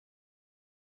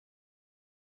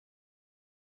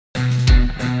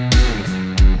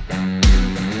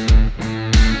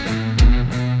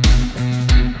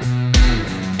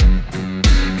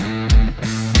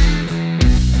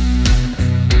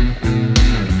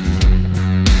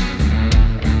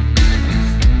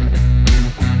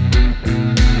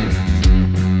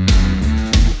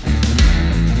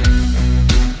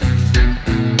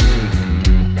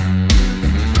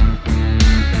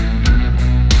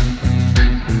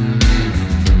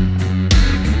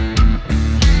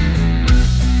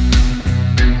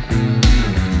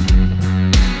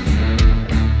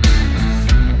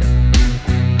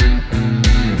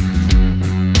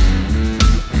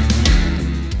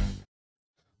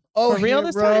Oh, For real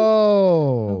this time?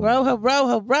 hero.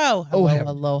 Hello.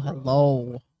 Oh,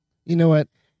 Hello. You know what?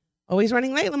 Always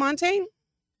running late, Lamontagne.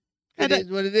 It is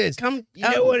what it is. Come. You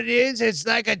know what it is? It's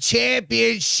like a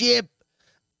championship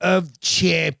of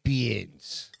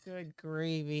champions. Good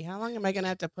gravy. How long am I going to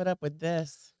have to put up with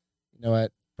this? You know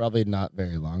what? Probably not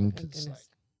very long. Thank 'Cause, goodness.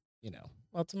 you know.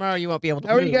 Well, tomorrow you won't be able to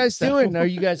How are move, you guys so. doing? Are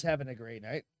you guys having a great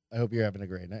night? I hope you're having a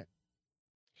great night.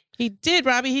 He did,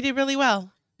 Robbie. He did really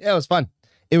well. Yeah, it was fun.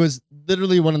 It was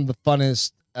literally one of the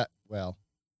funnest.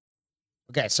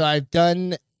 Okay, so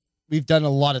we've done a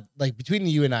lot of, like, between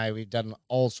you and I, we've done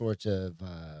all sorts of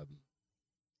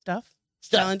Stuff.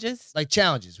 stuff, Challenges. like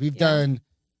challenges. We've Yeah. done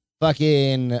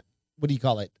fucking, what do you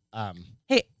call it?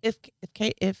 Hey, if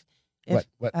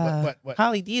What?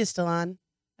 Holly D is still on,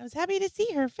 I was happy to see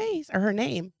her face or her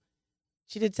name.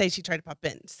 She did say she tried to pop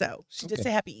in, so she did Okay.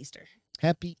 say Happy Easter.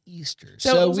 Happy Easter.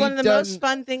 So it was one of we've the done- most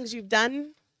fun things you've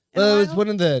done. in a Well, it's while? one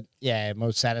of the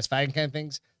most satisfying kind of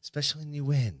things, especially when you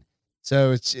win.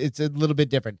 So it's a little bit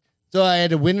different. So I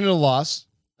had a win and a loss,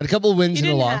 had a couple of wins You and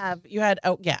a didn't loss, have. You had.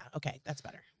 Oh yeah. Okay, that's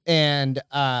better. and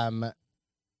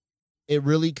it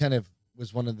really kind of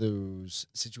was one of those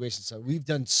situations. So we've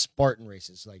done Spartan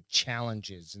races, like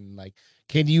challenges, and like,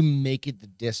 can you make it the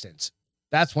distance?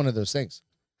 That's one of those things.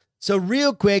 So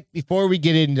real quick, before we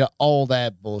get into all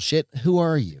that bullshit, who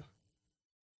are you?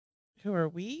 Who are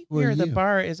we? Who are The you?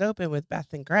 bar is open with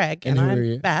Beth and Greg, And and who are I'm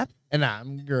you? Beth. And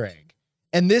I'm Greg.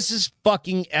 And this is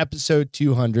fucking episode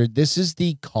 200. This is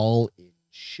the call-in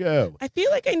show. I feel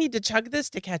like I need to chug this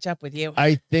to catch up with you.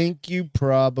 I think you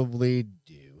probably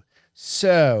do.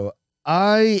 So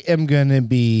I am going to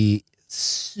be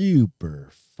super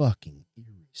fucking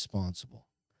irresponsible.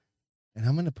 And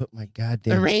I'm going to put my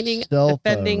goddamn the reigning, cell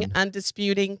defending, phone.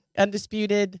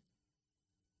 undisputed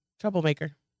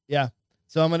troublemaker. Yeah.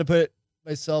 So I'm going to put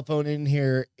my cell phone in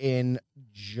here in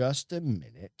just a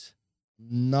minute.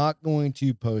 Not going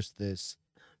to post this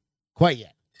quite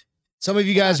yet. Some of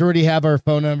you guys already have our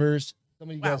phone numbers. Some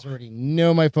of you guys already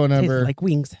know my phone Tastes number. like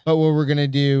wings. But what we're going to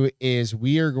do is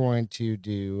we are going to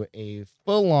do a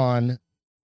full-on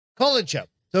call-in show.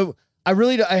 So I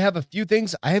have a few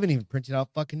things. I haven't even printed out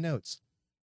fucking notes.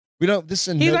 This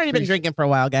is a He's already been drinking for a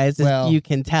while, guys, as you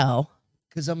can tell.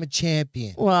 Because I'm a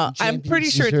champion. Well, I'm pretty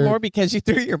sure it's more because you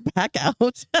threw your back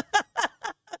out.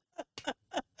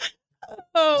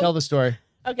 Tell the story.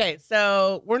 Okay,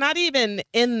 so we're not even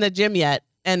in the gym yet,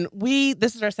 and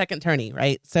this is our second tourney,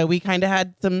 right? So we kind of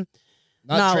had some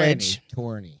knowledge.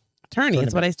 Tourney. Tourney,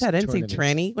 that's what I said. I didn't say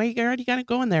Tournament. tranny. Well, you already got to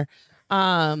go in there.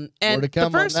 And More to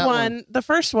come on that the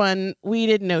first one, we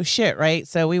didn't know shit, right?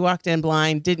 So we walked in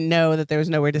blind, didn't know that there was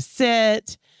nowhere to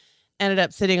sit. Ended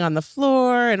up sitting on the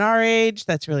floor. And our age,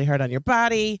 that's really hard on your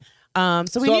body. So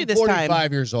we knew I'm this 45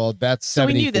 time. years old. That's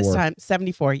 74. So we knew this time.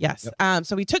 74, yes. Yep.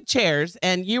 So we took chairs,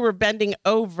 and you were bending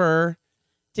over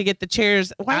to get the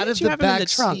chairs. Why Out didn't of you the have them in the back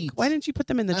trunk? seats. Why didn't you put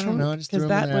them in the I trunk? don't know. I just threw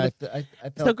them in there. I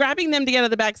felt So grabbing them to get out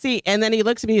of the back seat, and then he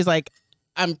looks at me. He's like,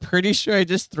 "I'm pretty sure I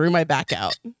just threw my back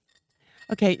out."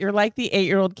 Okay, you're like the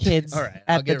 8-year-old kids All right,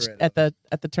 I'll at get the rid of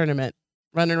at the tournament,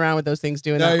 running around with those things,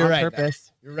 doing No, that you're on right,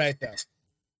 purpose. You're right,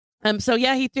 though. So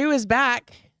yeah, he threw his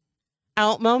back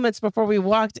out moments before we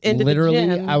walked into Literally,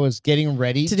 the gym. I was getting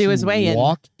ready to do his weigh-in.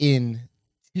 Walk in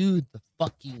to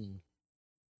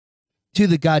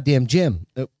the goddamn gym.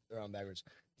 Oh, they're on backwards.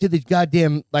 To the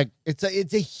goddamn, like, it's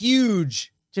a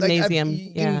huge Gymnasium.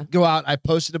 You can go out. I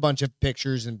posted a bunch of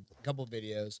pictures and a couple of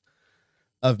videos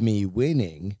of me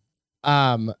winning.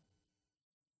 No,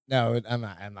 I'm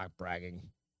not bragging.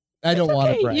 I don't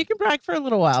want to brag. You can brag for a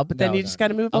little while, but then you just got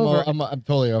to move over. I'm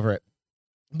totally over it.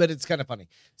 But it's kind of funny.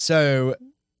 So,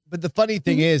 but the funny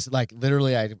thing is, like,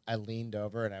 literally, I leaned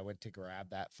over and I went to grab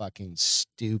that fucking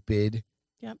stupid,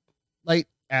 light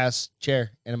ass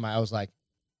chair, and I was like,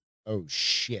 oh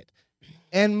shit,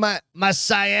 and my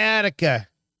sciatica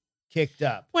kicked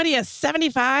up. What are you,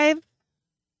 75?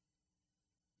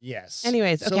 Yes.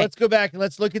 Anyways, so okay. let's go back and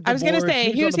let's look at the I was going to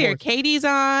say, who's here? Katie's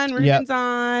on, Ruben's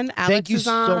on, Alex Thank you is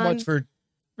on. so much for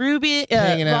Ruby,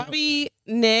 hanging out. Robbie,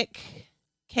 Nick,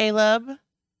 Caleb.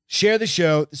 Share the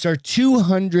show. It's our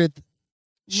 200th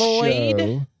Lloyd.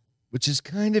 show, which is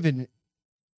kind of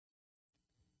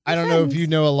I don't know if you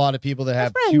know a lot of people that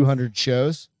have 200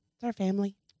 shows. It's our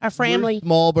family. Our family. We're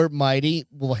small but mighty.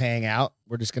 We'll hang out.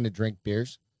 We're just going to drink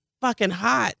beers. Fucking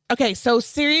hot. Okay, so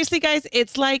seriously, guys,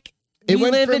 it's like we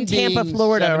went live from in Tampa, being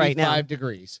Florida right now. 75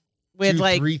 degrees With to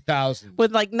like 3,000.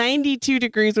 with like 92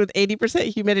 degrees with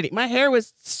 80% humidity. My hair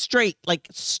was straight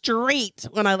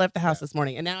when I left the house this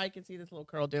morning. And now I can see this little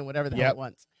curl doing whatever the hell it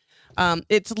wants.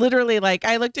 It's literally like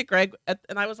I looked at Greg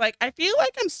and I was like, I feel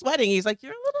like I'm sweating. He's like,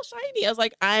 you're a little shiny. I was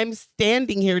like, I'm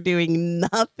standing here doing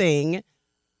nothing.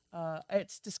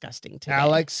 It's disgusting today.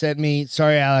 Alex sent me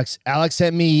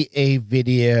a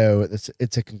video.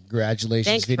 It's a congratulations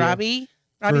Thanks, video. Robbie.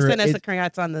 Robbie sent us a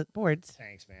congrats on the boards.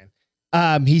 Thanks,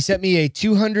 man. He sent me a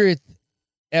 200th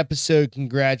episode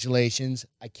congratulations.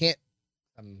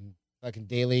 I'm fucking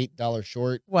daily $8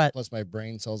 short. What? Plus my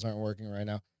brain cells aren't working right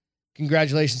now.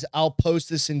 Congratulations. I'll post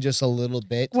this in just a little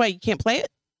bit. What, you can't play it?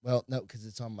 Well, no, because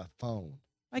it's on my phone.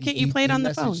 Why can't you play it on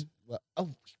the phone? Well, we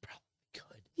probably could.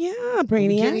 Yeah, We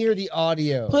Brainiac. can hear the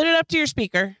audio. Put it up to your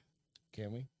speaker.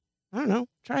 Can we? I don't know.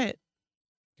 Try it.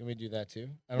 Can we do that too?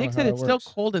 I don't Nick know said how it's it still works.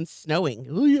 cold and snowing.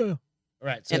 Oh, yeah. All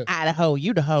right. So, In Idaho,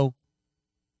 Idaho.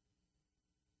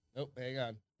 oh, hang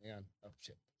on. Oh,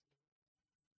 shit.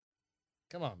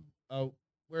 Come on. Oh,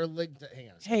 we're linked. Hang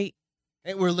on. Hey,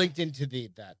 We're linked into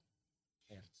that.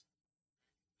 Yeah.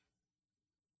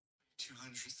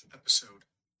 200th episode.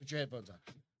 Put your headphones on.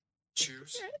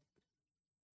 Cheers.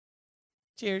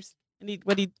 cheers. I need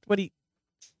what do you That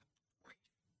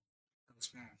was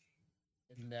small.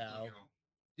 And now, There you go.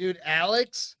 dude,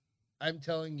 Alex, I'm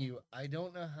telling you, I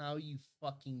don't know how you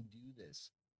fucking do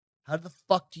this. How the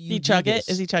fuck do you he do chug this?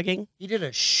 it? Is he chugging? He did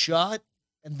a shot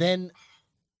and then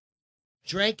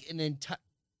drank and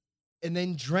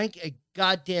then drank a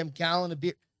goddamn gallon of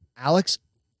beer. Alex,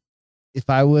 if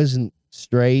I wasn't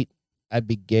straight, I'd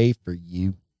be gay for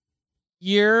you.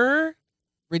 You're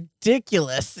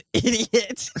ridiculous,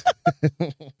 idiot.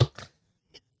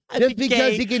 Just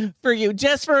because he can, for you,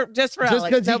 just for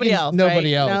Alex. Nobody else.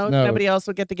 Nobody right? else. No, nobody else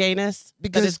would get the gayness.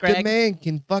 Because the man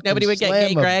can fucking Nobody would get slam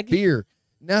gay a Greg? beer.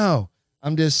 No,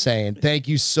 I'm just saying. Thank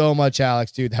you so much,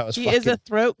 Alex, dude. That was He fucking. is a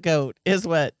throat goat, is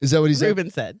what Is that what he said? Ruben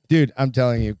said. Dude, I'm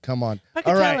telling you. Come on. All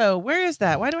Pocatello, right. where is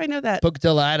that? Why do I know that?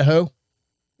 Pocatello, Idaho.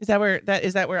 Is that where I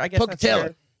guess that's Pocatello.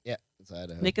 where Yeah, it's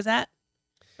Idaho. Nick is at?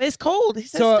 But it's cold. He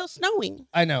says So, it's still snowing.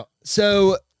 I know.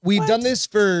 So we've What? done this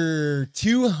for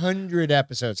 200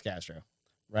 episodes, Castro.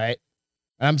 Right?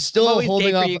 I'm still I'm always holding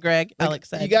gay off. for you, Greg. Like, Alex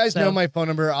said. you guys know so. my phone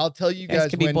number. I'll tell you Guys guys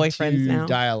could be when boyfriends to now.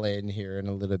 dial in here in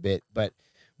a little bit. But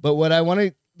what I want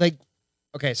to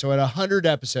okay, so at 100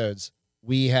 episodes,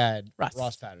 we had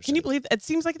Ross Patterson. Can you believe it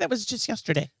seems like that was just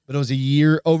yesterday? But it was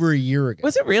over a year ago.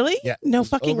 Was it really? Yeah. No it was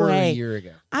fucking over way. a year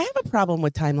ago. I have a problem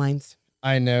with timelines.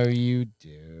 I know you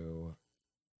do.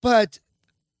 But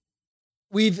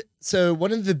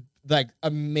one of the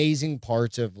amazing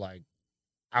parts of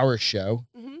our show,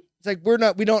 Mm-hmm.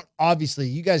 it's we don't obviously,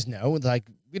 you guys know,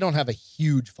 we don't have a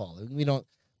huge following.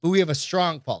 But we have a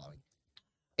strong following.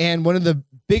 And one of the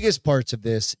biggest parts of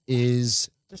this is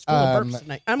Just full of burps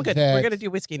tonight. I'm good. that- We're gonna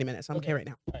do whiskey in a minute, so I'm okay right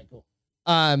now. all right, cool.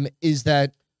 Is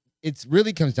that it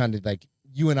really comes down to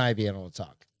you and I being able to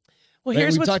talk. Well, Right?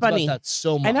 here's We've what's talked funny. about that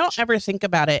so much. I don't ever think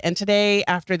about it. And today,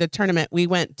 after the tournament, we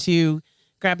went to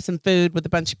grab some food with a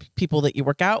bunch of people that you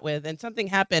work out with, and something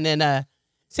happened. And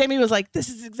Sammy was like, "This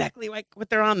is exactly like what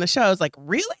they're on the show." I was like,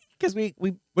 "Really?" Because we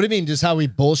What do you mean? Just how we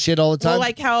bullshit all the time? well,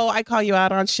 like how I call you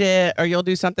out on shit, or you'll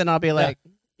do something, I'll be like,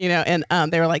 and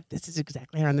they were like, "This is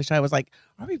exactly her on the show." I was like,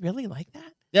 "Are we really like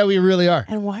that?" Yeah, we really are.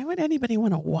 And why would anybody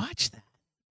want to watch that?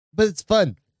 But it's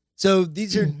fun. So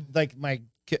these are my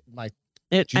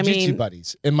jiu-jitsu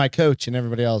buddies and my coach and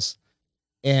everybody else.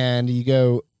 And you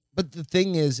go, but the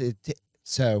thing is,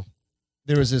 so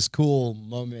there was this cool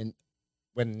moment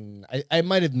when I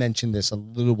might have mentioned this a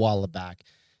little while back.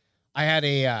 I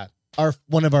had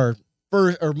one of our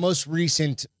first or most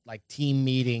recent team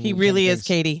meeting. He really is,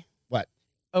 Katie. What?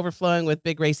 Overflowing with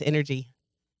big race energy.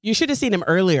 You should have seen him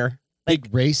earlier. Big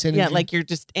race energy? Yeah, like you're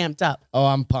just amped up. Oh,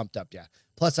 I'm pumped up, yeah.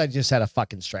 Plus, I just had a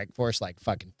fucking strike force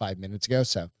fucking 5 minutes ago,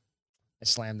 so I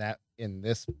slammed that in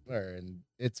this,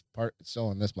 it's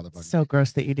still in this motherfucker. So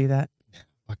gross that you do that.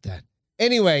 Fuck that.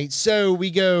 Anyway, so we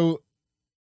go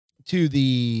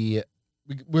to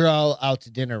we're all out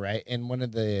to dinner, right? And one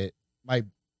of my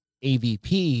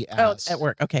AVP asked, at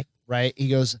work. Okay. right? He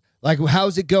goes,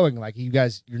 how's it going? You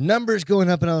guys, your numbers going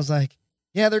up? And I was like,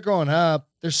 yeah, they're going up.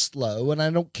 They're slow, and I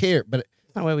don't care. But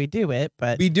That's not the way we do it,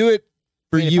 but we do it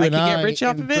for you and if I I. could get rich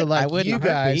off and of it, for I would. you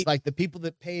guys, the people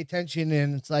that pay attention,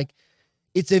 and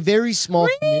it's a very small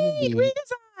community. Reed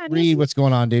is on. Reed, what's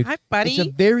going on, dude? Hi, buddy. It's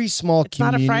a very small It's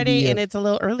not community. a Friday, and of it's a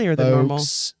little earlier than normal.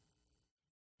 folks.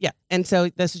 Yeah, and so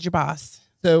this is your boss.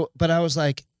 So, but I was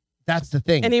like, that's the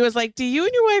thing. And he was like, "Do you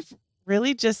and your wife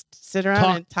really just sit around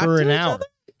Talk and talk for to an each hour. other?"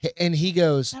 And he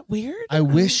goes, Is that weird? I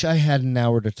wish I had an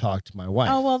hour to talk to my wife.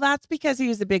 Oh, well, that's because he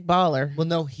was a big baller. Well,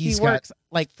 no, He he's got works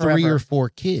like forever. 3 or 4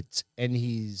 kids, and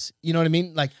he's, you know what I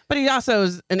mean? Like, But he also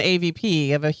is an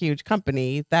AVP of a huge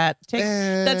company that's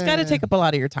got to take up a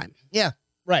lot of your time. Yeah,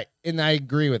 right. And I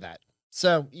agree with that.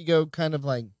 So you go kind of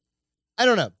like, I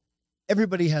don't know.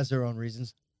 Everybody has their own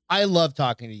reasons. I love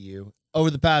talking to you over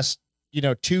the past,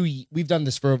 we've done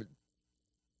this for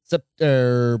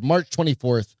March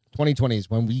 24th, 2020 is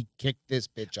when we kicked this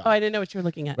bitch off. Oh, I didn't know what you were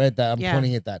looking at. Right, I'm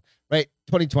pointing at that. Right,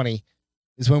 2020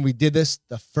 is when we did this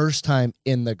the first time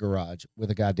in the garage with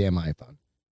a goddamn iPhone.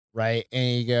 Right,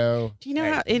 and you go. Do you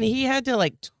know how? And he had to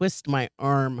like twist my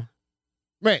arm.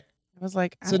 Right. I was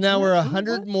like, so now we're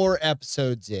 100 more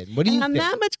episodes in. What do you think? I'm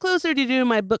that much closer to doing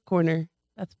my book corner.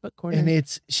 That's book corner.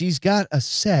 And she's got a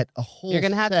whole. You're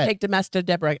gonna have to take domestic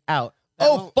Deborah out.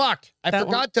 Fuck! I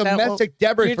forgot domestic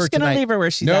Deborah You're for just gonna tonight. leave her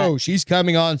where she's No, at. she's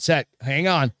coming on set. Hang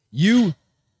on. You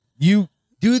do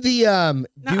the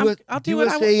I'll do what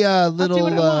I want. a little I'll do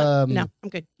what I want. No, I'm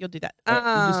good. You'll do that. you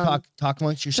just talk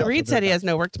amongst yourself. So Reed said he has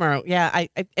no work tomorrow. Yeah,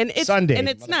 and it's Sunday, and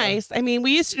it's nice. I mean,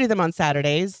 we used to do them on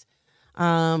Saturdays.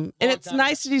 And it's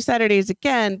nice to do Saturdays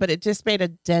again, but it just made a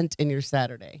dent in your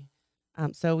Saturday.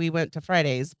 So we went to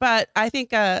Fridays. But I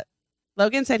think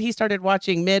Logan said he started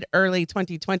watching early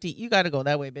 2020. You got to go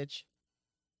that way, bitch.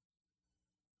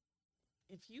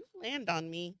 If you land on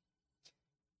me.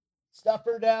 Stuff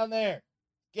her down there.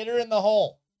 Get her in the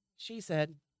hole. She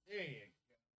said. There you go.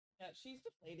 Yeah, she's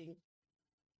deflating.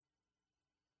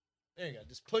 There you go.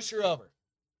 Just push her over.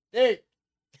 There.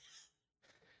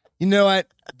 You know what?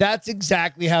 That's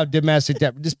exactly how domestic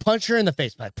Deborah. Just punch her in the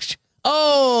face.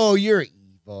 Oh, you're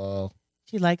evil.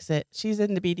 She likes it. She's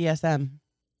into BDSM.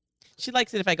 She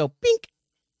likes it if I go pink.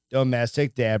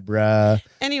 Domestic Deborah.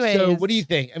 Anyway. So what do you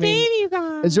think? I mean,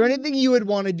 is there anything you would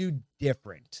want to do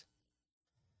different?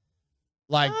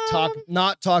 Like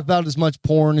not talk about as much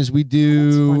porn as we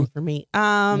do. That's fun for me.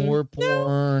 More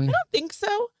porn. No, I don't think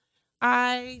so.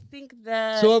 I think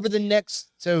that. So over the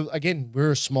next, again,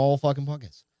 we're a small fucking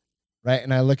podcast. Right,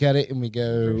 and I look at it and we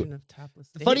go. Version of topless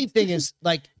the funny thing is,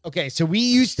 okay, so we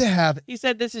used to have. He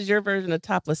said this is your version of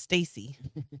topless Stacy.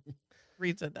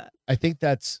 Reed said that. I think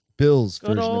that's Bill's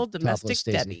good version old of domestic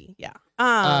Stacey. Debbie. Yeah.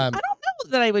 I don't know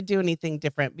that I would do anything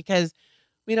different because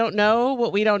we don't know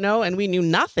what we don't know, and we knew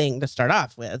nothing to start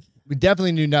off with. We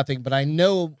definitely knew nothing, but I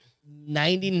know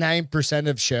 99%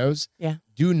 of shows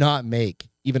do not make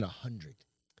even 100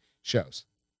 shows.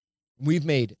 We've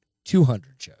made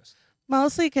 200 shows.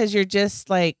 Mostly because you're just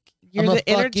like, you're the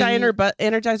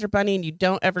Energizer Bunny and you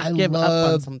don't ever give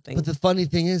up on something. But the funny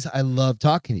thing is, I love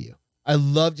talking to you. I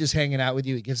love just hanging out with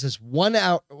you. It gives us 1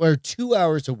 hour or 2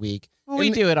 hours a week. Well, we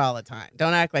do it all the time.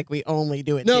 Don't act like we only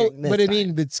do it during this but I time.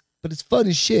 mean, but it's fun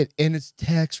as shit, and it's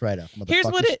tax write-off. Here's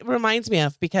what it reminds me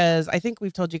of, because I think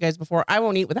we've told you guys before, I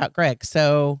won't eat without Greg.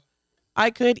 So I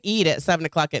could eat at 7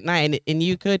 o'clock at night, and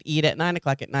you could eat at 9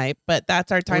 o'clock at night, but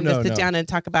that's our time to sit down and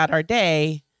talk about our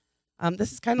day.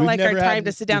 This is kind of like our time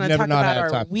to sit down and talk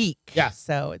about our week. Yeah.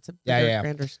 So it's a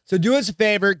grander. So do us a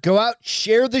favor. Go out,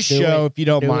 share the show if you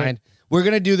don't mind. We're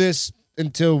going to do this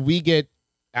until we get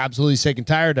absolutely sick and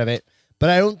tired of it.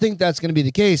 But I don't think that's going to be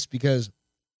the case because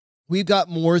we've got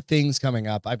more things coming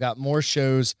up. I've got more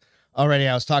shows already.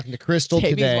 I was talking to Crystal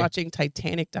today. Davey's watching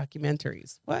Titanic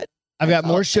documentaries. What? I've got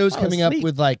more shows coming up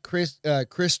with like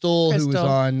Crystal, who was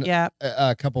on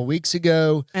a couple weeks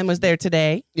ago and was there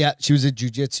today. Yeah, she was at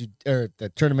jiu-jitsu or the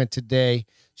tournament today.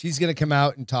 She's gonna come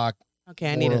out and talk.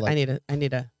 Okay, I need a.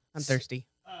 I'm thirsty.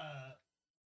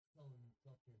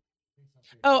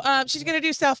 She's gonna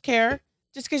do self-care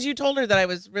just because you told her that I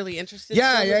was really interested.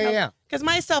 Yeah. Because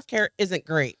my self-care isn't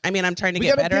great. I mean, I'm trying to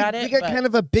get better at it. We got kind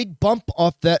of a big bump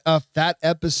off that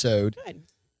episode,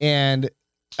 and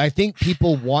I think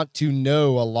people want to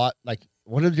know a lot, like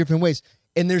what are the different ways.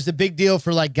 And there's a big deal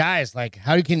for like guys, like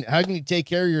how can you take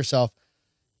care of yourself?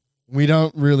 We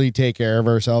don't really take care of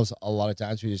ourselves a lot of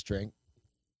times. We just drink.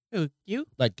 Who, you?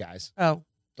 Like guys. Oh.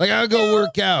 Like I'll go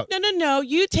work out. No.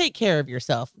 You take care of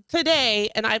yourself today.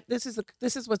 And this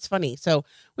is what's funny. So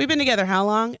we've been together how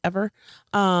long? Ever?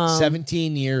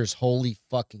 17 years. Holy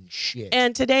fucking shit.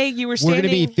 And today you were standing. We're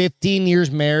gonna be 15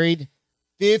 years married.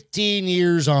 15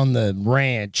 years on the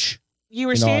ranch. You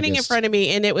were standing in front of me,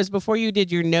 and it was before you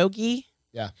did your no-gi.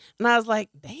 Yeah. And I was like,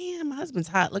 damn, my husband's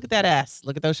hot. Look at that ass.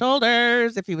 Look at those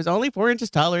shoulders. If he was only 4 inches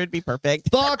taller, it'd be perfect.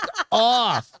 Fuck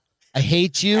off. I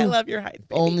hate you. I love your height.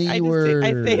 Baby. Only I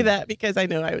say that because I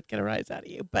know I would get a rise out of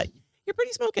you, but you're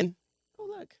pretty smoking. Oh,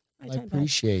 look. I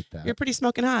appreciate that. You're pretty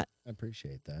smoking hot. I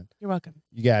appreciate that. You're welcome.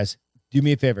 You guys, do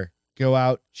me a favor. Go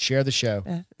out, share the show.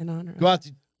 Beth, in honor. Go out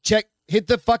to check. hit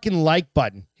the fucking like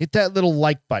button. Hit that little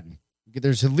like button.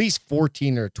 There's at least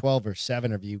 14 or 12 or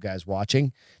 7 of you guys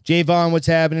watching. Javon, what's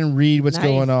happening? Reed, what's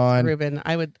going on? Ruben,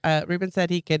 Ruben said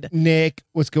he could. Nick,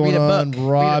 what's going on?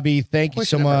 Robbie, thank you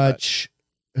so much.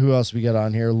 Who else we got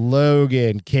on here?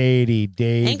 Logan, Katie,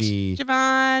 Davey. Thanks,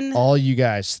 Javon. All you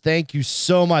guys. Thank you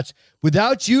so much.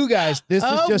 Without you guys, this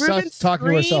is just Ruben us talking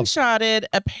to ourselves. Screenshotted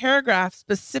a paragraph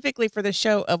specifically for the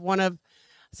show of one of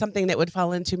something that would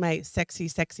fall into my sexy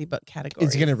book category.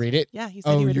 Is he going to read it? Yeah, he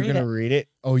said he would read it. You're going to read it?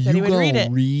 Oh, you're going to read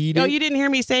it? No, it? you didn't hear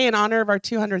me say in honor of our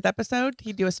 200th episode,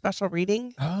 he'd do a special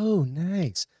reading. Oh,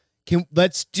 nice.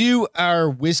 Let's do our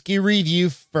whiskey review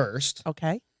first.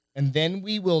 Okay. And then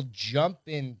we will jump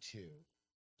into...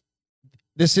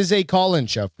 This is a call-in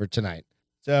show for tonight.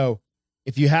 So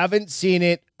if you haven't seen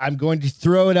it, I'm going to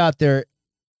throw it out there.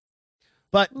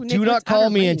 But Nick, do not call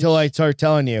me until I start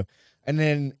telling you. And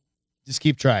then just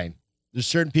keep trying. There's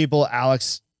certain people,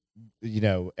 Alex,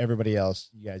 everybody else,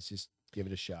 you guys just give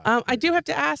it a shot. I do have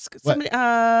to ask somebody.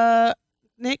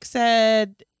 Nick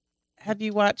said, have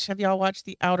y'all watched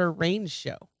the Outer Range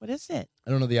show? What is it?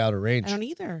 I don't know the Outer Range. I don't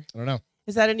either. I don't know.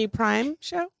 Is that a new Prime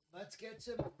show? Let's get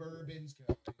some bourbons.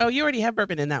 Oh, you already have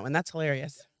bourbon in that one. That's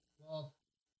hilarious. Well,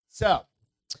 so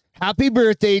happy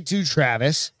birthday to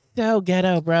Travis. So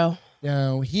ghetto, bro.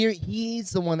 No, he's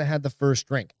the one that had the first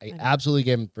drink. I absolutely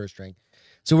gave him the first drink.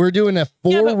 So we're doing a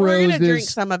Four Roses. We're gonna drink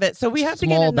some of it. So we have to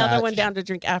get another batch. one down to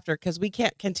drink after because we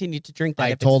can't continue to drink that.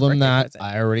 I told him that.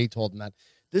 I already told him that.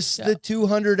 This is the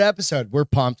 200 episode. We're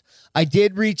pumped. I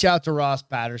did reach out to Ross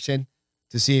Patterson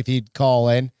to see if he'd call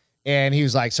in, and he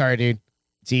was like, "Sorry, dude,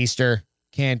 it's Easter,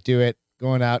 can't do it."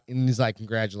 Going out, and he's like,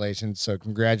 "Congratulations!" So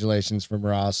congratulations from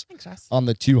Ross. Thanks, Ross. On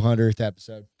the 200th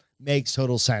episode. Makes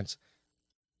total sense.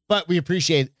 But we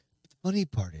appreciate it. The funny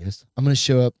part is, I'm going to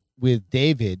show up with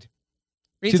David.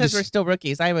 Reed says we're still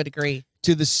rookies. I would agree.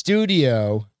 To the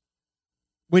studio.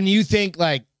 When you think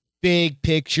like big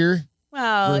picture.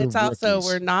 Well, it's also,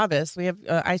 we're novice. We have,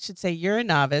 I should say you're a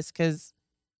novice because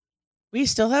we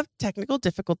still have technical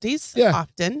difficulties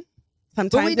often.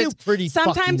 Sometimes but we do pretty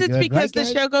Sometimes it's good, because right,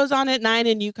 the show goes on at 9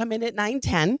 and you come in at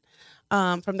 9:10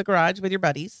 from the garage with your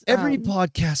buddies. Every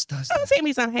podcast does that. Oh,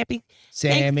 Sammy's unhappy.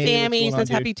 Sammy. Thanks, Sammy says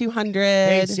happy 200.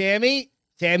 Hey, Sammy.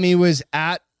 Sammy was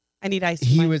at. I need ice.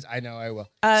 I know I will.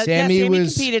 Sammy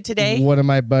was competed today. One of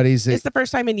my buddies. It's the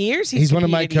first time in years he's one of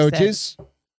my coaches.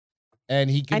 And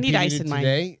he competed I need ice in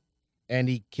today. Mine. And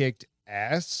he kicked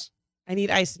ass. I need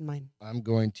ice in mine. I'm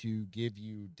going to give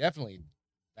you definitely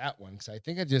that one because I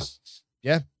think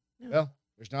well,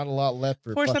 there's not a lot left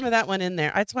for. Pour some of that one in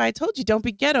there. That's why I told you don't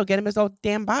be ghetto. Get him his old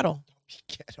damn bottle. Don't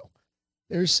be ghetto.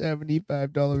 They're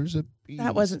 $75 a piece.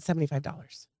 That wasn't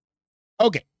 $75.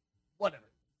 Okay, whatever.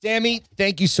 Sammy,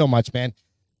 thank you so much, man.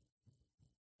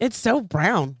 It's so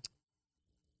brown.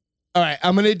 All right,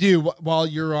 I'm going to do, while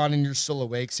you're on and you're still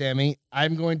awake, Sammy,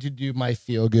 I'm going to do my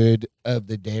feel good of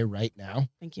the day right now.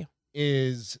 Thank you.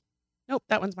 Nope,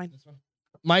 that one's mine. This one.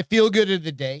 My feel good of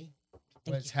the day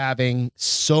was having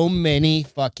so many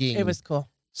fucking. It was cool.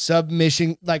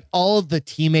 Submission, like all of the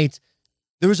teammates.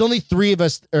 There was only 3 of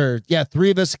us, 3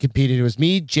 of us that competed. It was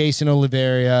me, Jason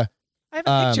Oliveria. I have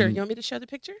a picture. You want me to show the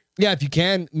picture? Yeah, if you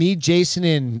can. Me, Jason,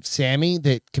 and Sammy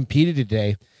that competed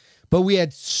today. But we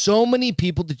had so many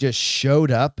people that just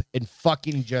showed up and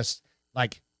fucking just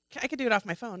like. I could do it off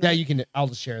my phone. Yeah, right? you can.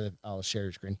 I'll share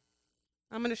your screen.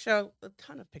 I'm going to show a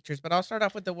ton of pictures, but I'll start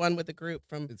off with the one with the group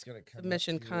from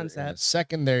Submission Concept.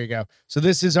 Second, there you go. So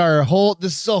this is a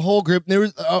whole group. There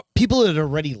was people that had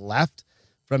already left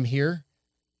from here,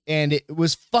 and it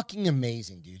was fucking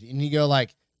amazing, dude. And you go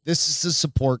like, this is the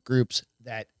support groups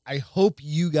that I hope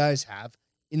you guys have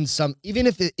in some, even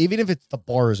if it's the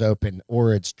bars open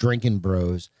or it's drinking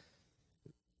bros,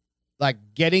 like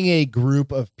getting a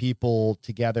group of people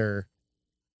together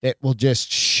that will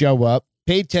just show up,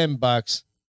 pay $10.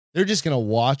 They're just going to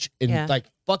watch and like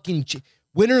fucking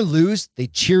win or lose. They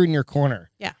cheer in your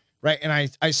corner. Yeah. Right. And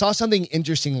I saw something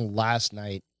interesting last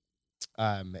night.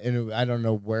 And I don't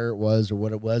know where it was or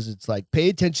what it was. It's like, pay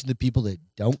attention to people that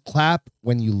don't clap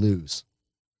when you lose.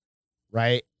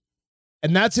 Right.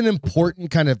 And that's an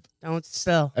important kind of. Don't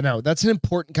spill. I know. That's an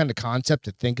important kind of concept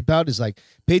to think about is like,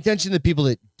 pay attention to people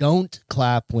that don't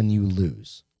clap when you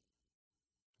lose.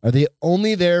 Are they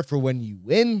only there for when you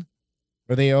win?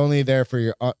 Or are they only there for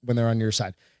your when they're on your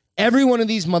side? Every one of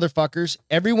these motherfuckers,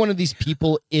 every one of these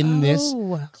people in this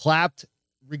clapped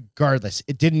regardless.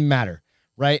 It didn't matter.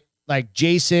 Right. Like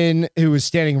Jason, who was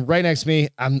standing right next to me.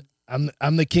 I'm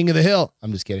the king of the hill.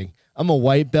 I'm just kidding. I'm a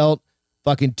white belt,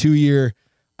 fucking 2-year.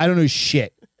 I don't know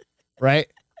shit, right?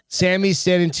 Sammy's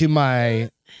standing to my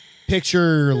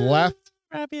picture left.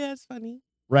 Robbie, that's funny.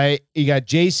 right? You got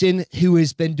Jason, who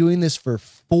has been doing this for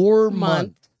 4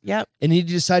 months. Yep. And he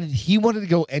decided he wanted to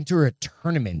go enter a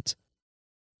tournament.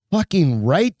 Fucking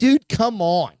right, dude? Come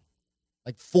on.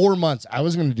 Like 4 months. I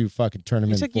was going to do fucking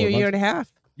tournament. It took you a year and a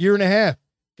half. Year and a half.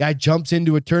 Guy jumps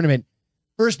into a tournament.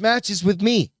 First match is with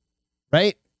me,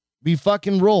 right? We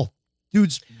fucking roll.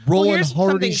 Dude's rolling hard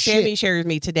something as shit. Sammy shared with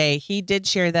me today. He did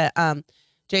share that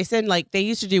Jason, like they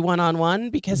used to do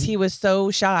one-on-one because he was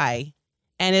so shy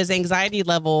and his anxiety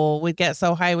level would get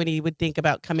so high when he would think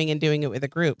about coming and doing it with a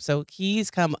group. So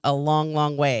he's come a long,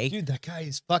 long way. Dude, that guy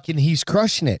is he's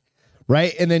crushing it,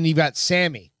 right? And then you've got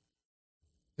Sammy,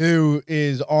 who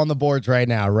is on the boards right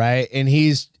now, right? And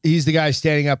he's the guy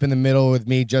standing up in the middle with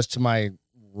me just to my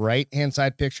right-hand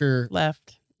side picture.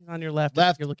 Left. On your left.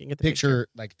 Left. If you're looking at the picture,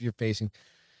 like if you're facing.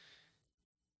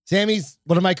 Sammy's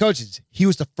one of my coaches. He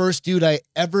was the first dude I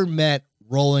ever met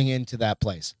rolling into that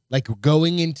place. Like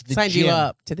going into the Signed gym. you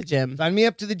up to the gym. Signed me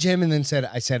up to the gym and then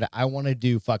I said, I want to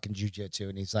do fucking jujitsu.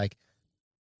 And he's like,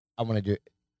 I want to do it.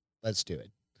 Let's do it.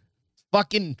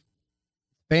 Fucking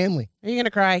family. Are you going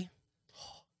to cry?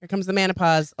 Here comes the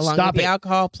menopause along Stop with the it.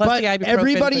 alcohol plus But the ibuprofen.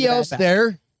 everybody for the else bad back.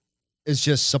 there is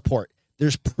just support.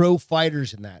 There's pro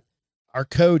fighters in that. Our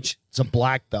coach is a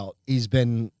black belt. He's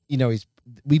been,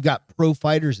 we've got pro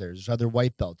fighters there. There's other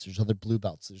white belts. There's other blue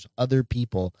belts. There's other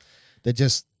people that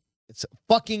it's a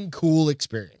fucking cool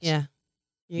experience. Yeah.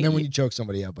 And then when you choke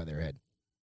somebody out by their head,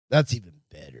 that's even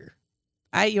better.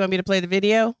 You want me to play the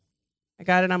video? I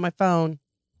got it on my phone.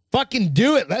 Fucking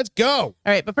do it. Let's go. All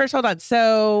right, but first hold on.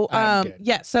 So I'm good.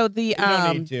 yeah, so the You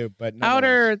don't need to, but no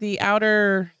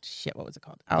outer shit, what was it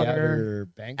called? Outer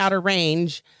Banks? Outer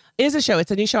Range is a show. It's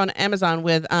a new show on Amazon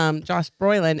with Josh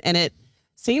Brolin, and it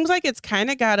seems like it's kind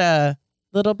of got a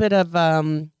little bit of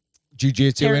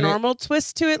Jiu-jitsu in it. paranormal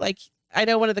twist to it. Like I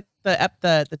know one of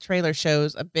the trailer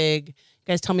shows a big. You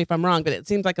guys tell me if I'm wrong, but it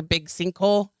seems like a big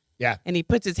sinkhole. Yeah. And he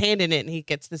puts his hand in it, and he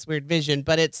gets this weird vision.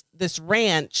 But it's this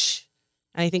ranch,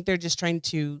 and I think they're just trying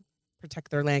to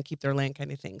protect their land, keep their land,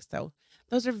 kind of thing. So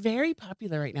those are very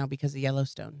popular right now because of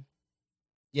Yellowstone.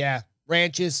 Yeah.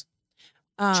 Ranches.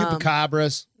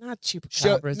 Chupacabras. Not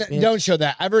chupacabras. Don't show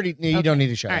that. I've already. You don't need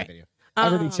to show that All right. video.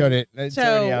 I've already showed it. It's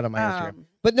already out on my Instagram.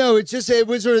 But no, it's just it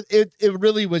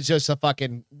really was just a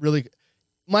fucking really.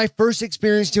 My first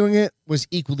experience doing it was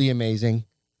equally amazing,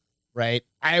 right?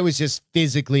 I was just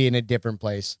physically in a different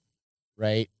place,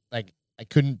 right? Like I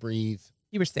couldn't breathe.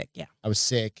 You were sick, yeah. I was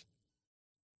sick.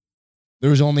 There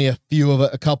was only a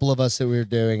couple of us that we were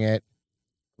doing it,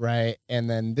 right? And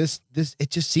then this,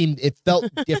 it felt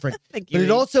different. Thank you. But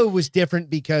it also was different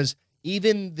because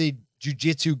even the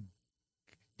jiu-jitsu,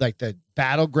 like the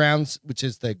battlegrounds, which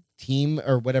is the team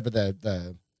or whatever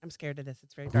the I'm scared of this.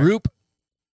 It's very dark. group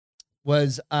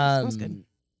was, smells good.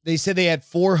 they said they had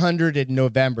 400 in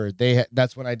November.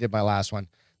 That's when I did my last one.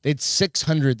 They had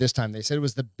 600 this time. They said it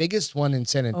was the biggest one in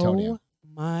San Antonio. Oh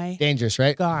my Dangerous,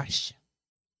 right? gosh.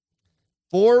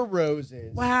 4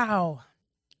 Roses. Wow.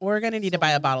 We're going to need to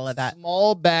buy a bottle of that.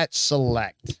 Small batch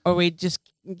select. Or we just,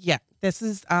 yeah, this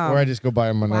is, Or I just go buy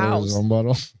them another wows. own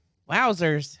bottle.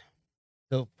 wowzers.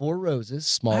 So 4 Roses,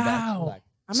 small batch Wow. select.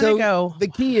 I'm going to go. The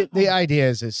key, the idea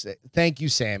is thank you,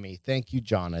 Sammy. Thank you,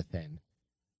 Jonathan.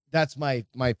 That's my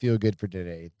feel good for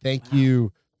today. Thank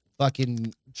you,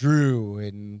 fucking Drew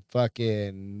and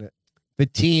fucking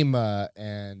Fatima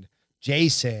and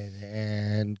Jason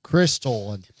and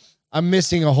Crystal. And I'm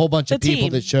missing a whole bunch of The people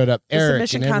team. that showed up. The Eric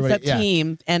Submission and everybody. Concept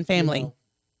team and family. You know,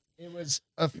 it was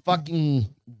a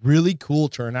fucking really cool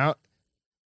turnout.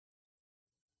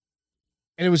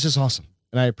 And it was just awesome.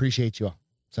 And I appreciate you all.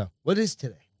 So, what is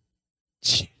today?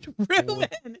 Ruben. What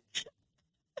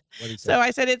do you say? So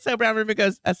I said it's so brown. Ruben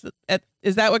goes,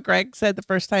 is that what Greg said the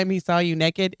first time he saw you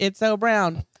naked? It's so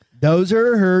brown. Those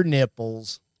are her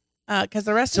nipples. Because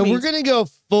the rest So of me. we're going to go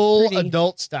full pretty.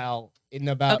 adult style in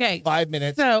about 5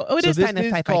 minutes. So it is this kind of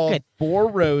is sci-fi. called Good. 4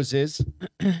 Roses.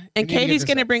 And need to Katie's get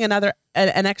going to this bring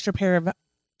an extra pair of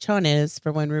chones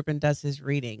for when Ruben does his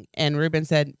reading. And Ruben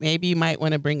said maybe you might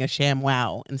want to bring a sham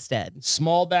wow instead.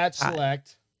 Small batch Hot.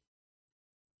 select.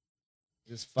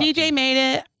 Just DJ fucking-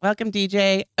 made it. Welcome,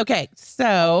 DJ. Okay, Oh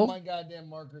so my goddamn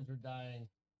markers are dying.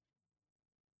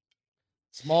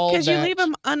 Small because you batch. leave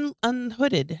them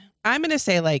unhooded, I'm going to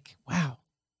say like, wow,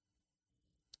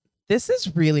 this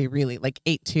is really, really like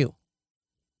 8.2.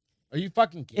 Are you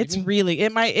fucking kidding It's me? really,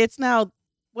 it's now,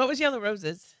 what was Yellow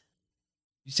Roses?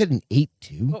 You said an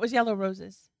 8.2? What was Yellow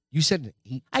Roses? You said an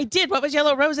 8. I did. What was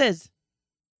Yellow Roses?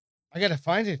 I got to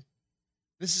find it.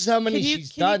 This is how many Can you,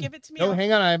 she's can you done. give it to me? No,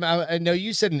 hang on. I know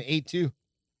you said an 8.2.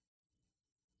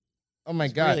 Oh my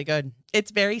It's God. really good. It's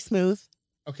very smooth.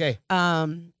 Okay.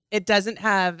 It doesn't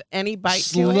have any bite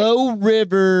to it. Slow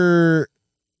River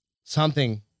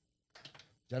something.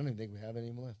 I don't even think we have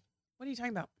any left. What are you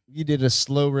talking about? You did a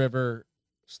Slow River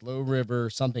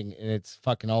something, and it's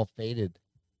fucking all faded.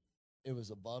 It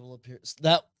was a bottle of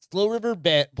that Slow River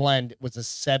blend was a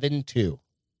 7.2.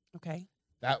 Okay.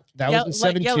 That was a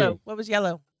 7.2. Yellow. What was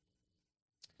yellow?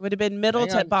 It would have been middle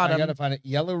to bottom. I gotta find it.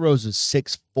 Yellow Rose is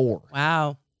 6.4.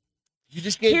 Wow. You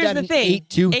just gave Here's that the an thing.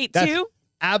 8.2. 8.2? That's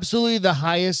absolutely the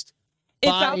highest.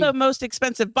 It's all the most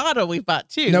expensive bottle we've bought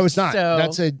too. No, it's not. So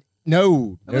That's a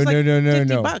no. it was No, like no, no, no,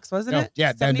 no. $50, wasn't No, it?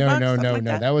 yeah, $70, no. something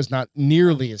like That was not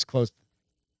nearly as close.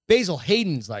 Basil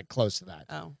Hayden's like close to that.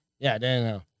 Oh. Yeah,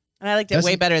 no. And I liked it That's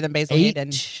way better than Basil Hayden.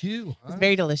 8.2. It's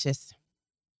very delicious.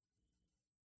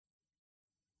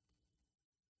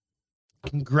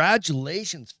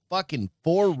 Congratulations, fucking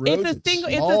 4 roses. It's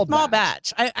a small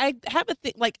batch. I have a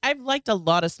thing, like I've liked a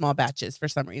lot of small batches for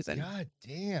some reason. God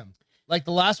damn. Like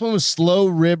the last one was Slow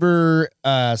River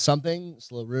something.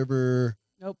 Slow River.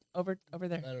 Nope, over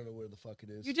there. I don't know where the fuck it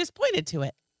is. You just pointed to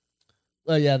it.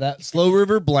 Well, yeah, that Slow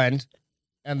River blend.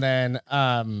 And then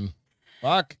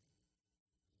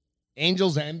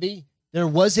Angel's Envy. There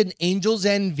was an Angel's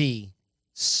Envy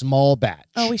small batch.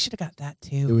 Oh, we should have got that It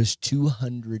too. was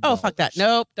 $200. Oh, fuck that.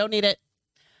 Nope, don't need it.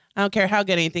 I don't care how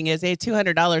good anything is. Hey,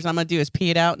 $200. I'm gonna do is pee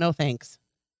it out. No thanks.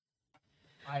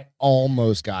 I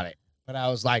almost got it, but I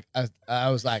was like,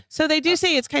 So they do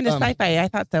say it's kind of sci-fi. I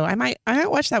thought so. I might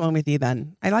watch that one with you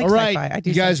then. I like all right, sci-fi. I do.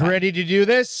 you guys sci-fi. ready to do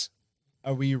this?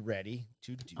 Are we ready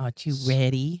to do Are you this?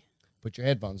 ready? Put your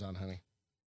headphones on, honey.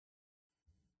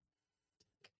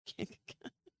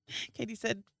 Katie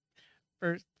said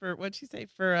for what'd she say?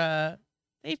 For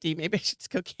safety, maybe I should just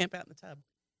go camp out in the tub.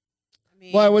 I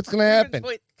mean, Why? What's gonna happen?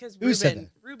 Because Who said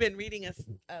Ruben reading us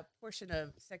a portion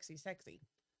of Sexy.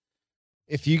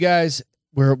 If you guys,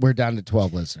 we're down to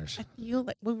 12 listeners. I feel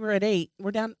like we were at 8.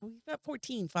 We're down. We've got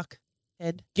 14. Fuck.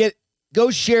 Ed. Go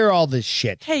share all this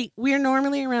shit. Hey, we're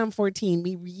normally around 14.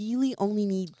 We really only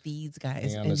need these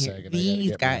guys Hang on in a here. second. I gotta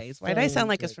These get my guys. Why did I sound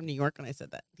like phone us from New York when I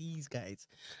said that? These guys.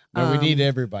 No, we need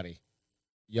everybody.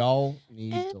 Y'all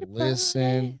need to Everybody.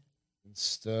 listen and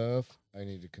stuff. I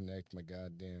need to connect my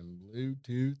goddamn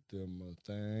Bluetooth to my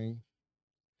thing.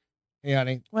 Hey,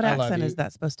 honey. What I love accent you, is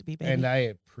that supposed to be, baby? And I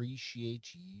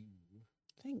appreciate you.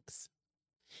 Thanks.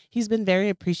 He's been very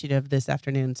appreciative this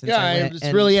afternoon since Yeah, I I went just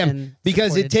and- really am. and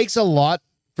Because it supported takes a lot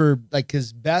for, like,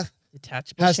 because Beth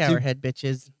detachable has to- shower head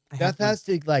bitches. I have one. has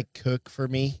to, like, cook for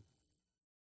me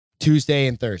Tuesday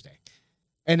and Thursday.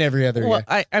 And every other Well, day.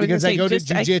 I was Because gonna I say, go to just,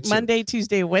 jujitsu. Monday,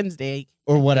 Tuesday, Wednesday.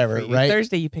 Or whatever, for you. right?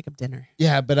 Thursday, you pick up dinner.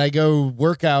 Yeah, but I go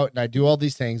work out and I do all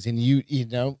these things, and you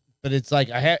know, but it's like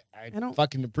I don't-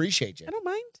 fucking appreciate you. I don't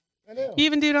mind. I know. You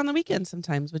even do it on the weekends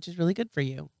sometimes, which is really good for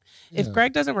you. If Yeah.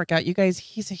 Greg doesn't work out, you guys,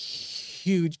 he's a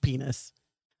huge penis.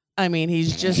 I mean,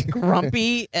 he's just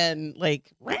grumpy and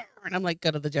like, and I'm like,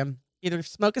 go to the gym. Either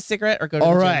smoke a cigarette or go to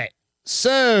All the gym. right.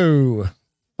 So,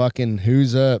 fucking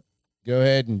who's up? Go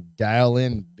ahead and dial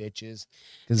in, bitches.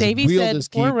 'Cause Davey we'll said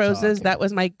just 4 keep roses. talking. That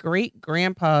was my great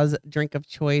grandpa's drink of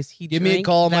choice. He Give me a drank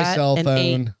call on my that cell and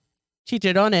ate phone.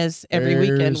 chicharrones every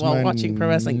weekend There's while my watching pro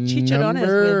wrestling. Chicharrones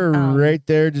number with right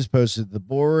there, just posted to the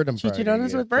board. I'm probably gonna chicharrones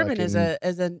get with bourbon is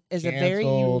fucking a very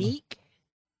canceled. unique.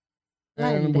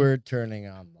 And blend. we're turning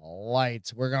on the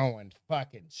lights. We're going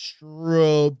fucking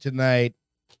strobe tonight.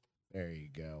 There you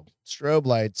go. Strobe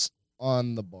lights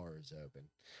on the bars open.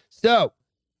 So,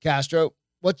 Castro,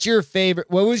 what was your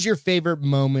favorite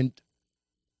moment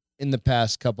in the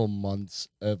past couple months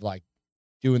of like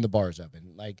doing the bars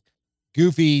open? Like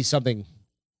goofy, something,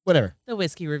 whatever. The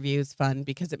whiskey review is fun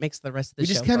because it makes the rest of the We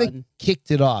show just kind of fun. kicked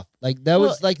it off. Like that Well,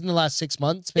 was like in the last 6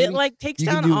 months. It Maybe like takes you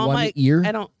can down do all one my. ear.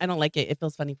 I don't like it. It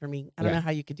feels funny for me. I don't Okay. know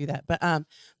how you could do that, but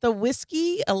the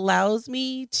whiskey allows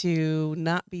me to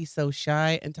not be so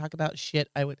shy and talk about shit.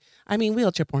 I mean,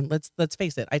 wheelchair porn. Let's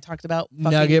face it. I talked about fucking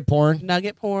Nugget porn,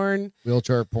 nugget porn.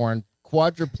 wheelchair porn,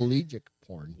 quadriplegic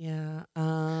porn. Yeah.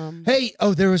 Hey,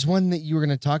 there was one that you were going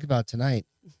to talk about tonight.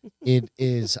 It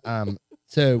is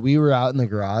so we were out in the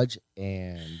garage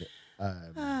and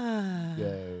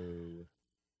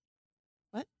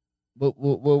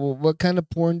what kind of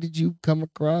porn did you come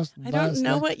across? I don't last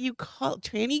know night? what you call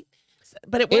tranny,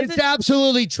 but it wasn't. It's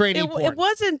absolutely tranny porn. It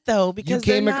wasn't though You because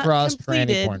came they're not across tranny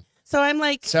completed. porn. So I'm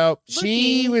like, So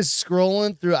she looking- was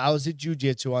scrolling through. I was at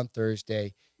jujitsu on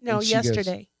Thursday. no, and she goes-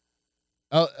 yesterday.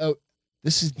 Oh,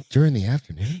 this is during the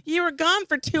afternoon. You were gone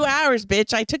for 2 hours,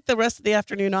 bitch. I took the rest of the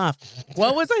afternoon off.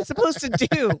 What was I supposed to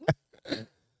do?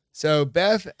 So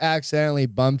Beth accidentally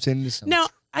bumps into some No,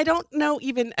 I don't know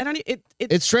even. I don't.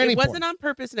 It's tranny It wasn't porn. on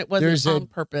purpose, and it wasn't There's on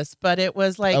purpose, but it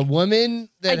was like a woman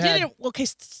that I had didn't. Okay,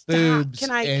 stop. boobs Can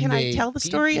and I a tell the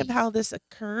story of pee-pee. how this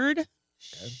occurred?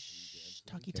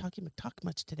 Okay. Talk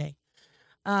much today.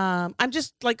 I'm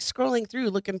just like scrolling through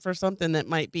looking for something that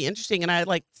might be interesting, and I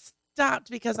like stopped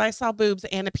because I saw boobs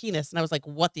and a penis, and I was like,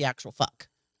 "What the actual fuck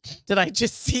did I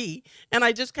just see?" And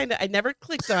I just I never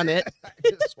clicked on it. I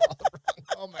just swallowed wrong.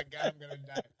 Oh my god, I'm gonna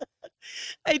die.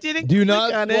 I didn't. Do click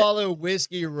not on swallow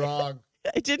whiskey wrong.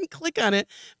 I didn't click on it,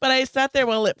 but I sat there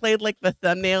while it played like the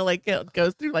thumbnail, like it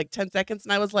goes through like 10 seconds,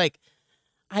 and I was like,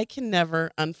 I can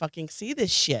never unfucking see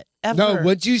this shit ever. No,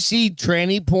 once you see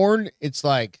tranny porn, it's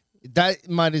like that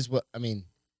might as well. I mean,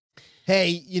 hey,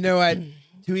 you know what?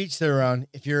 To each their own.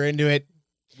 If you're into it,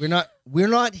 we're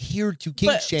not here to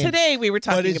kink But shame. today we were But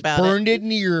talking it's about burned it.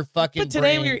 into your fucking. But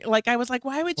today brain. we were like, I was like,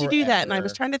 why would you do that? And I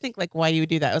was Forever. trying to think like why you would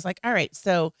do that. I was like, all right,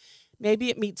 so maybe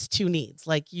it meets two needs.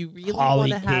 Like you really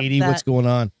Holly, want to have Katie, that. what's going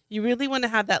on? You really want to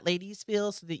have that ladies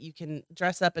feel so that you can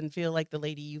dress up and feel like the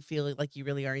lady you feel like you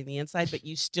really are in the inside, but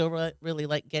you still really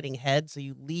like getting head, so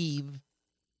you leave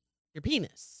your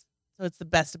penis. So it's the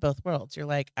best of both worlds. You're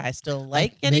like, I still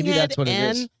like getting maybe head that's what it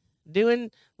and is.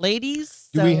 doing ladies.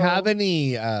 Do we so- have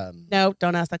any? No,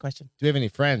 don't ask that question. Do we have any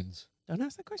friends? Don't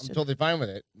ask that I'm question. totally fine with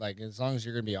it. Like as long as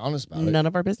you're gonna be honest about it. None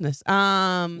of our business.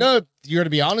 No, you're gonna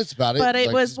be honest about it. But it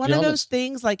like, was just one be of those honest.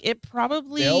 things. Like it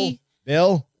probably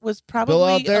Bill. was out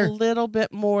probably there? a little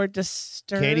bit more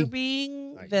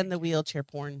disturbing Hi, than the wheelchair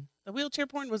porn. The wheelchair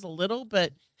porn was a little,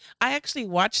 but I actually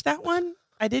watched that one.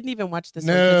 I didn't even watch this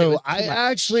one. 'Cause it was No, too I much.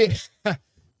 actually,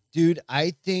 dude,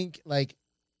 I think like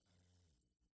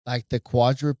the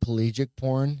quadriplegic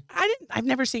porn. I've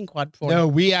never seen quad porn. No,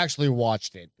 we actually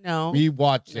watched it. No. We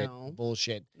watched No. it.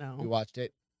 Bullshit. We No. watched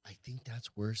it. I think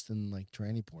that's worse than like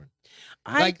tranny porn.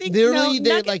 I like, think literally, no,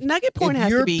 they're, nugget, like, nugget porn if has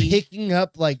you're to be. picking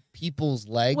up like people's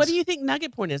legs. What do you think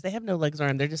nugget porn is? They have no legs or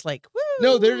arm. They're just like, woo.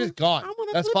 No, they're just gone. I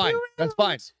wanna That's flip fine. you That's fine.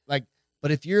 around. Like,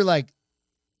 but if you're like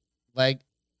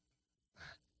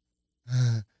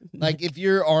if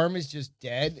your arm is just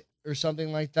dead or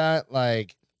something like that,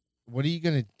 like, what are you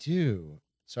gonna do?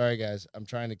 Sorry, guys, I'm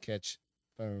trying to catch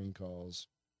phone calls.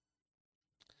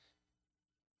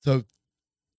 So,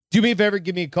 do me a favor,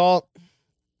 give me a call.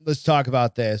 Let's talk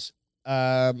about this.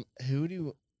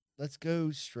 Let's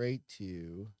go straight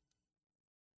to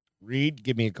Reed.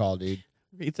 Give me a call, dude.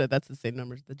 Reed said that's the same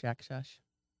number as the Jack Shush.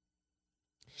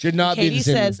 Should not be Katie the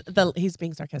same. says he's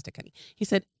being sarcastic, honey.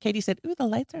 Katie said, "Ooh, the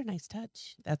lights are a nice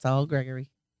touch." That's all, Gregory.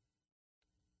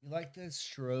 You like the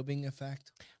strobing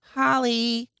effect?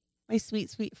 Holly, my sweet,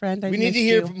 sweet friend. We need to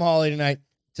hear from Holly tonight.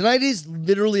 Tonight is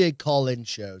literally a call-in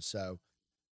show, so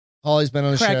Holly's been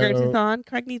on the Craigers show. is on.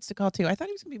 Craig needs to call too. I thought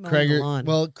he was gonna be mowing the Craiger, lawn.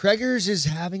 well, Craigers is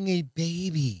having a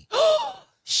baby.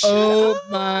 Shut Oh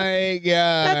up. my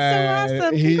god, That's so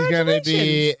awesome. He's gonna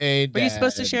be Congratulations. a dad. Were you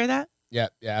supposed to share that? Yeah,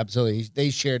 absolutely. They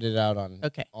shared it out on.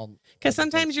 Okay. on Because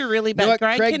sometimes you're really You know bad. what,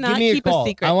 Greg Craig, cannot give me keep a call.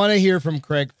 secret. I want to hear from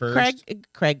Craig first.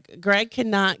 Greg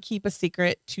cannot keep a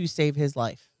secret to save his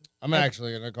life. I'm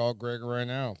actually gonna call Greg right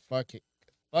now. Fuck it.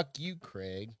 Fuck you,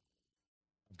 Craig.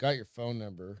 I've got your phone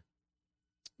number.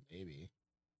 Maybe.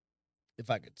 If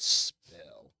I could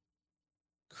spell.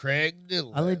 Craig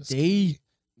Delaski.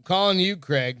 I'm calling you,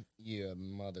 Craig. You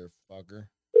motherfucker.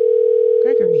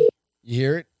 Gregory, You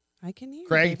hear it? I can hear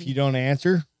Craig, you, if baby. you don't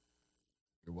answer,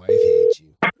 your wife hates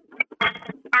you. All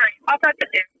right, I'll talk to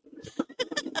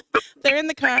you. They're in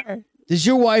the car. Does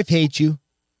your wife hate you?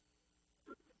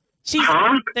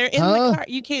 They're in Huh? the car.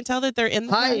 You can't tell that they're in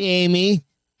the Hi, car. Amy.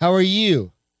 How are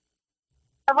you?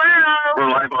 Hello. We're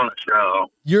live on the show.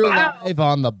 You're Wow. live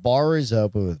on The Bar is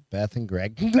Open with Beth and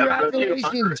Greg.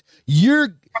 Congratulations. You're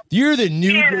the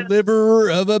new Yeah.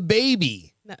 deliverer of a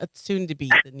baby. No, it's soon to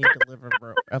be the new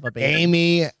deliverer of a baby.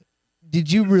 Amy,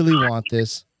 did you really want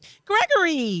this?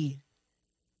 Gregory.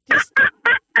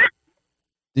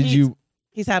 Did you?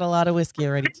 He's had a lot of whiskey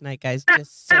already tonight, guys.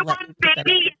 Just so I let want me a put that out.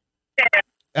 baby.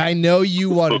 I know you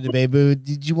wanted a baby, but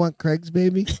did you want Craig's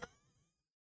baby?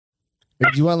 Or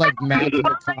did you want like Matthew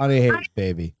McConaughey's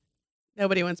baby?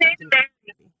 Nobody wants I to. did marry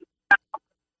him.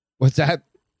 What's that?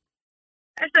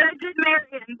 I said I did marry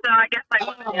him, so I guess I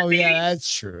wanted Oh a baby. yeah,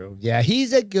 that's true. Yeah,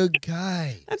 he's a good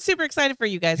guy. I'm super excited for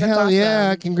you guys. That's Hell awesome.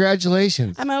 yeah!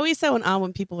 Congratulations. I'm always so in awe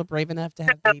when people are brave enough to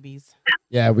have babies.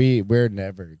 Yeah, we're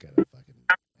never gonna fucking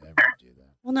ever do that.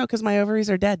 Well, no, because my ovaries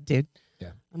are dead, dude.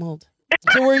 Yeah. I'm old.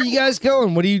 So where are you guys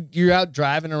going? What are you're out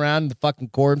driving around the fucking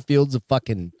cornfields of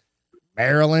fucking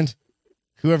Maryland?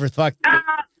 Whoever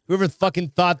fucking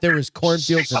thought there was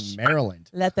cornfields in Maryland.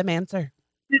 Let them answer.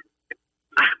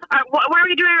 What are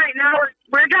we doing right now?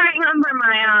 We're driving home from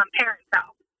my parents'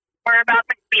 house. We're about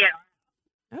to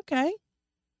Yeah. Okay.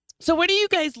 So where do you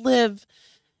guys live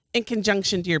in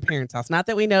conjunction to your parents' house? Not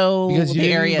that we know Because you the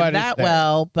didn't area invite us that there.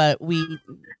 well, but we.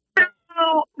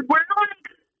 So we're like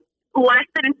less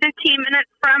than 15 minutes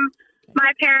from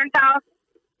my parents' house.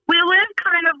 We live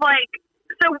kind of like.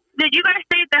 So did you guys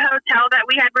stay at the hotel that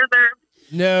we had reserved?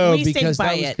 No, We stayed because by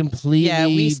that was it. completely Yeah,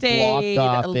 we blocked stayed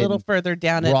off. a little and further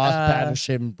down Ross at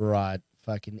Patterson brought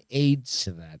fucking AIDS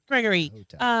to that Gregory.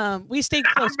 hotel. We stayed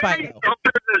close by though.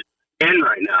 In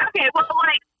right now. Okay, well,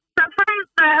 like, so from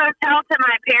the hotel to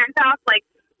my parents' house, like,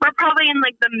 we're probably in,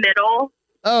 like, the middle.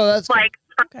 Oh, that's Like,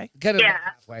 Okay. kind of yeah.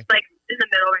 halfway. like, in the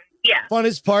middle, right? Yeah.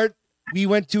 Funnest part, we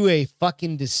went to a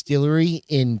fucking distillery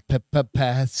in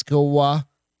Pascoa.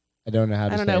 I don't know how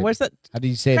to I don't say know. it. Where's that? How do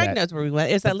you say Craig that? knows where we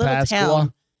went. It's that little Pascoa?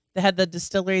 town that had the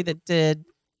distillery that did.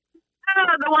 Oh,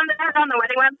 the one that has on the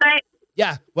wedding website?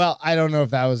 Yeah, well, I don't know if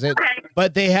that was it, Okay.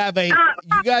 but they have you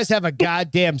guys have a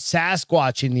goddamn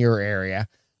Sasquatch in your area,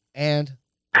 and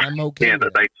I'm okay Yeah, with but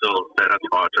it. they still set up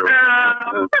spots.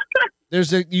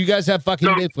 You guys have fucking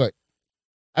So- Bigfoot.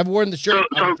 I've worn the shirt.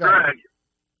 So Greg,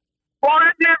 Well,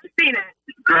 I've never seen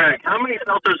it. how many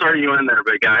filters are you in there,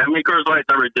 big guy? How many Coors Lights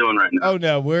are we doing right now? Oh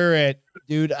no,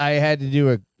 dude. I had to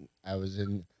do I was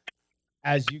in,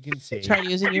 as you can see. Try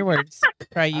using your words.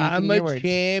 Try using I'm your a words.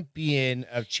 champion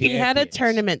of champions. He had a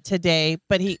tournament today,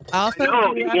 but he also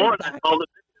No, threw he out his won. back. All the-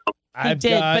 He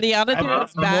did, but he ought to I'm do a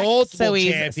his back, multiple so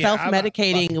he's champion. I'm a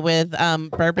self-medicating with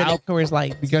bourbon and Coors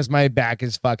Light. because my back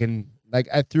is fucking like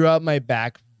I threw out my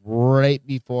back right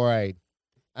before I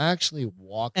actually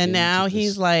walked. And now into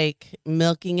he's this. like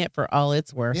milking it for all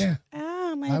it's worth. Yeah.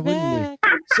 Ow, Why my wouldn't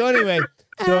back. So anyway,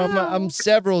 I'm Ow.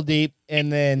 several deep,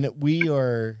 and then we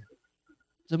are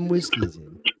some whiskeys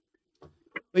in.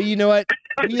 But you know what?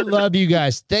 We love you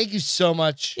guys. Thank you so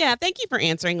much. Yeah, thank you for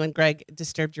answering when Greg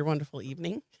disturbed your wonderful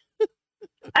evening.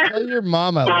 Tell your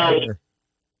mom I love her.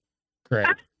 Craig.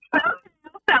 I'll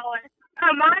tell her.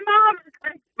 My mom is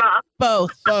Greg's mom.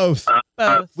 Both.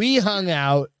 Both. We hung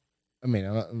out. I mean,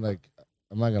 I'm not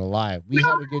gonna lie. We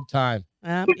had a good time.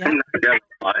 Yeah.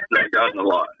 That got a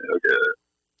lot. Okay.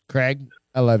 Craig,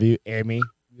 I love you. Amy,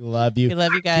 we love you. We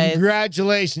love you guys.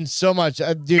 Congratulations so much, dude.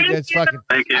 Thank That's you. fucking.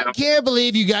 Thank you. I can't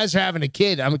believe you guys are having a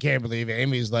kid. I can't believe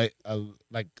Amy's like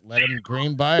let him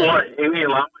green by her. What, Amy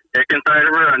allowed my dick inside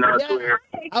of her? I know it's Yeah. weird.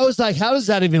 I was like, how does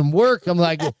that even work? I'm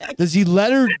like, does he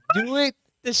let her do it?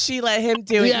 Does she let him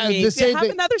do it? Yeah, You mean? the same Have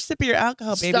thing. another sip of your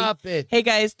alcohol, baby. Stop it. Hey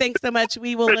guys, thanks so much.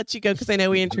 We will let you go because I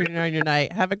know we intruded on your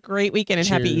night. Have a great weekend and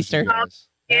happy Cheers, Easter. you guys.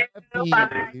 Yeah, Happy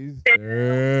bye.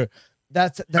 Easter.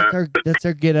 That's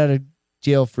our get out of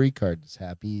jail free card. It's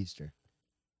Happy Easter.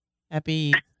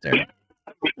 Happy Easter.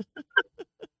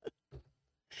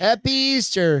 Happy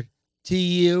Easter to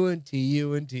you and to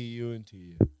you and to you and to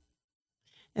you.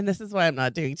 And this is why I'm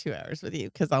not doing 2 hours with you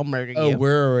because I'll murder Oh, you.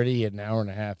 we're already an hour and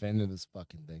a half into this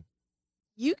fucking thing.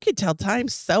 You could tell time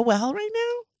so well right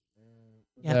now.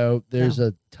 Yeah, No, there's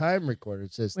a time recorder.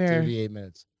 It says Where? 38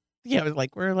 minutes. Yeah,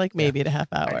 we're like maybe at a half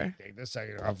hour. Take this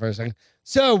second off for a second.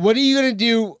 So, what are you gonna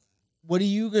do? What are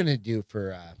you gonna do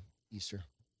for Easter?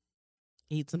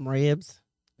 Eat some ribs,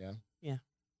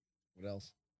 What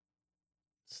else?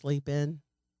 sleep in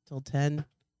till 10,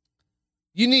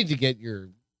 You need to get your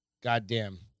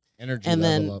goddamn energy And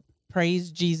level then- up.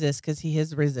 praise Jesus because he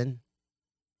has risen.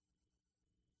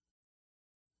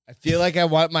 I feel like I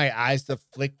want my eyes to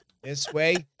flick this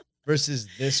way versus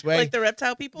this way. Like the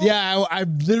reptile people? Yeah, I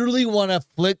literally want to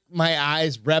flick my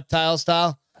eyes reptile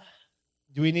style.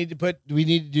 Do we need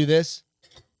to do this?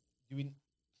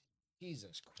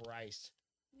 Jesus Christ.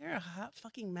 You're a hot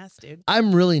fucking mess, dude.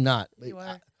 I'm really not. You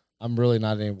are. I'm really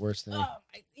not any worse than you. Oh,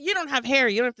 you don't have hair.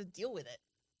 You don't have to deal with it.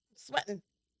 I'm sweating.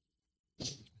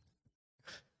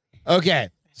 Okay,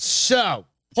 so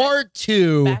part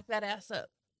 2. Back that ass up.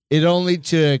 It only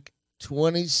took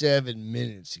 27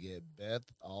 minutes to get Beth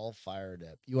all fired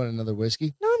up. You want another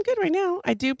whiskey? No, I'm good right now.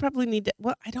 I do probably need to.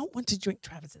 Well, I don't want to drink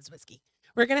Travis's whiskey.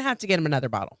 We're gonna have to get him another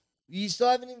bottle. You still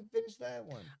haven't even finished that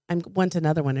one. I'm want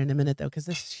another one in a minute though, because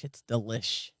this shit's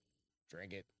delish.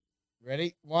 Drink it.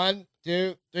 Ready? 1,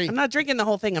 2, 3. I'm not drinking the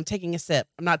whole thing. I'm taking a sip.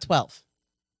 I'm not 12.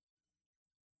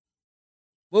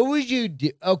 What would you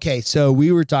do? Okay, so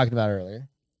we were talking about earlier.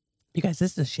 You guys,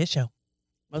 this is a shit show.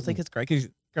 Mostly because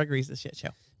Gregory's a shit show.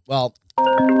 Well,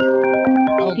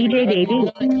 DJ Davey. We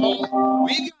got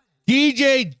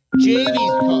DJ Davies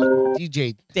call.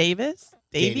 DJ Davis?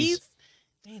 Davies.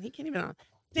 Man, he can't even on.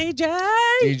 DJ!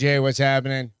 DJ, what's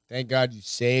happening? Thank God you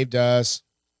saved us.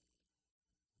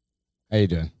 How you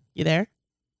doing? You there?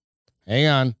 Hang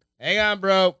on,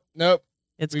 bro. Nope.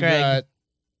 It's We Greg. got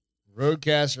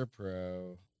Roadcaster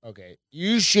Pro. Okay,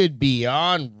 you should be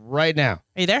on right now.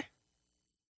 Are you there?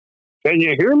 Can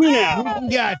you hear me now?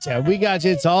 We got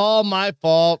you. It's all my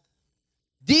fault.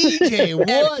 DJ, what's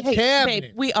Hey, happening?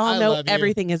 babe, we all I know love you.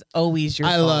 everything is always your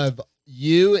I fault. love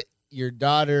you, your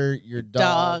daughter, your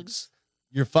dogs.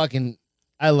 Your fucking,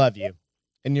 I love you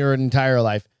and your entire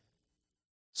life.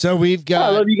 So we've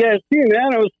got. I love you guys too,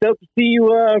 man. I was stoked to see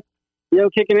you,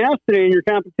 kicking ass today in your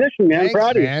competition, man. Thanks,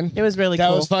 Proud of you. man. It was really That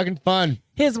cool. was fucking fun.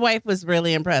 His wife was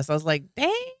really impressed. I was like,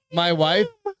 dang. My wife,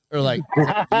 or like,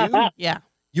 you? Yeah.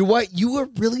 You what? You were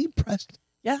really impressed.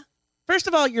 Yeah. First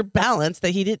of all, your balance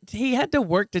that he had to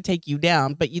work to take you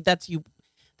down, but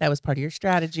that was part of your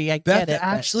strategy. I Beth get it.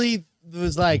 actually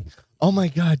was like, oh my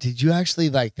God, did you actually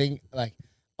think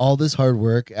all this hard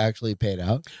work actually paid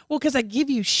out? Well, because I give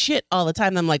you shit all the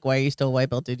time. I'm like, why are you still a white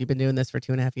belt, dude? You've been doing this for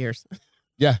 2.5 years.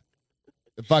 Yeah.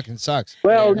 It fucking sucks.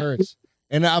 Well, it hurts.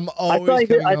 And I'm I always saw you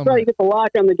get the lock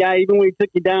on the guy even when he took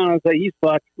you down. I was like, he's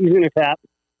fucked. He's gonna tap.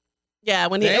 Yeah,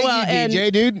 when Thank you, and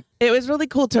DJ, dude. it was really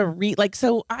cool to read. Like,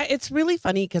 so it's really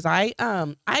funny because I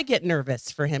get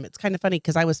nervous for him. It's kind of funny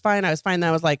because I was fine. Then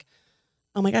I was like,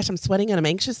 oh my gosh, I'm sweating and I'm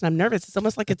anxious and I'm nervous. It's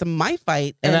almost like it's my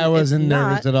fight. And I wasn't it's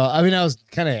nervous not. at all. I mean, I was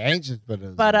kind of anxious, but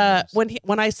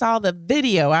When I saw the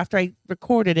video after I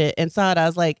recorded it and saw it, I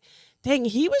was like, dang,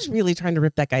 he was really trying to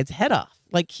rip that guy's head off.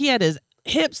 Like he had his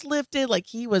hips lifted, like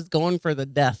he was going for the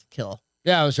death kill.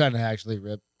 yeah, I was trying to actually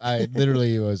rip. I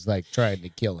literally was like trying to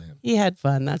kill him. He had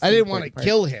fun. That's I the didn't want to important part.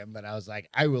 kill him, but I was like,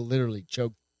 I will literally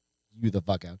choke you the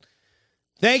fuck out.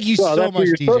 Thank you Well, so that's much, what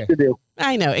you're supposed DJ. to do.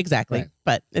 I know, exactly. Right.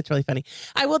 But it's really funny.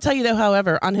 I will tell you though,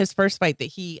 however, on his first fight that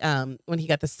he when he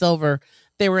got the silver,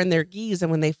 they were in their gis,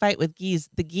 and when they fight with gis,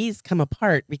 the gis come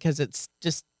apart because it's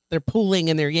just they're pulling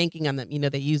and they're yanking on them.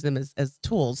 They use them as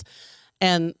tools.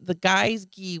 And the guy's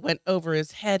gi went over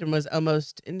his head and was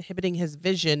almost inhibiting his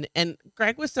vision. And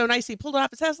Greg was so nice. He pulled it off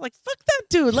his head. I was like, fuck that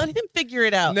dude. Let him figure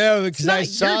it out. No, because not I your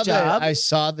saw job. I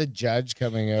saw the judge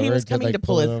coming over. He was coming to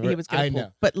pull it it. over. He was going I to pull.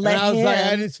 know. But And let I was like, I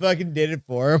him. just fucking did it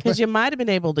for him. Because you might have been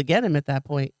able to get him at that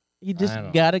point. You just I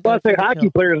don't got to go. Well, it's for like the hockey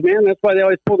kill. players, man. That's why they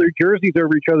always pull their jerseys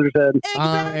over each other's head.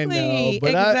 I know, Exactly. but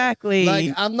Exactly.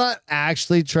 Like, I'm not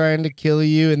actually trying to kill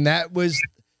you, and that was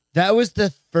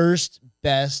the first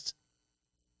best.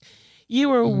 You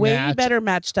were way match. better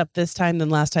matched up this time than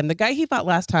last time. The guy he fought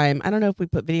last time, I don't know if we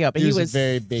put video up, but he was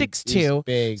very big. 6'2".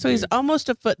 Big, So he's dude. almost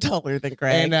a foot taller than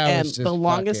Greg, And I was and just the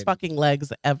longest fucking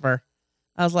legs ever.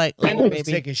 I was like, I oh, was baby.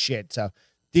 sick as shit. So,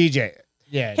 DJ,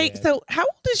 yeah. Hey, yeah. so how old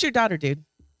is your daughter, dude?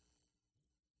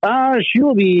 She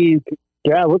will be,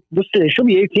 let's see, she'll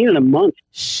be 18 in a month.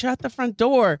 Shut the front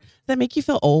door. Does that make you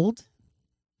feel old?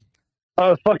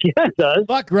 Oh, fuck yeah, it does.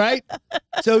 Fuck right.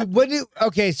 So what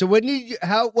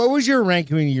was your rank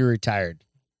when you retired?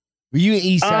 Were you an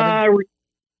E7?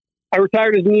 I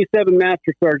retired as an E7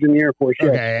 Master Sergeant in the Air Force. Yeah.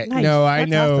 Okay, Nice. no, I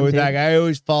That's know. awesome, dude. Like I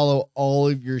always follow all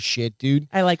of your shit, dude.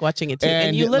 I like watching it too.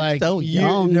 And you look like, so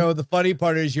young. You know, the funny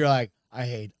part is you're like, I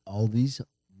hate all these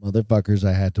motherfuckers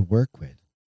I had to work with.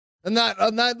 I'm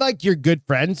not like your good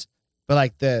friends, but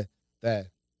like the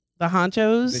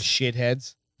honchos,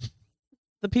 shitheads.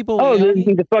 the people. Oh, we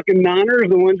the fucking nonners,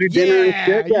 the ones who dinner and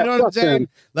shit. you Yeah, know what I'm fuck saying? them.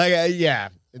 Like, yeah,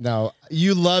 no,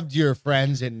 you loved your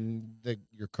friends and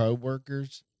your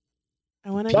co-workers. I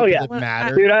want to. Oh, yeah. That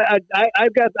matter. Dude,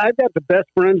 I've got the best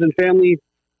friends and family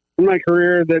in my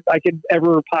career that I could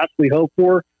ever possibly hope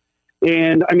for.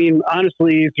 And I mean,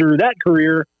 honestly, through that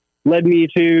career led me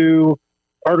to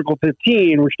Article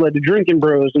 15, which led to Drinking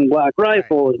Bros and Black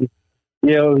Rifle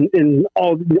and, and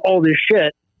all this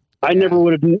shit. I never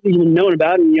would have even known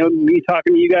about it, me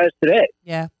talking to you guys today.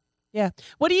 Yeah. Yeah.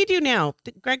 What do you do now?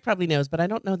 Greg probably knows, but I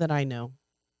don't know that I know.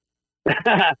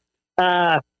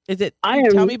 Is it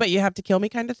tell me, but you have to kill me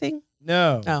kind of thing?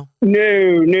 No. Oh.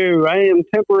 No. I am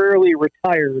temporarily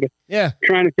retired. Yeah.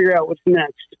 Trying to figure out what's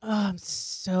next. Oh, I'm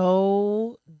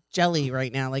so jelly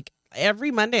right now. Like every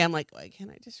Monday, I'm like, can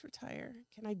I just retire?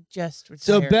 Can I just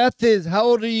retire? So Beth is, how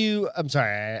old are you? I'm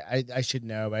sorry, I should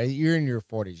know, but you're in your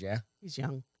 40s, yeah? He's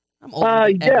young. I'm older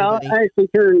than Yeah, everybody.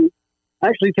 I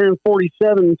actually turned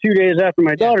 47 2 days after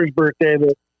my daughter's birthday,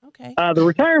 but Okay. the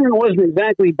retirement wasn't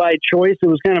exactly by choice. It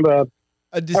was kind of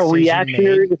a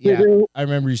reactionary decision. Yeah, I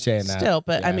remember you saying that. Still,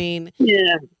 but yeah. I mean,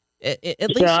 Yeah. at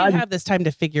least you have this time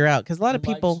to figure out because a lot of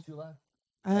people.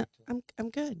 I'm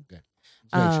good. Good.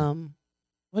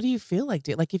 What do you feel like,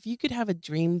 dude? Like if you could have a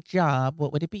dream job,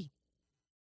 what would it be?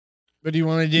 What do you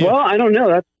want to do? Well, I don't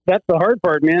know. That's the hard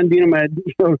part, man. Being in my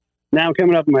now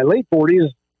coming up in my late 40s.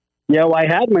 I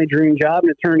had my dream job,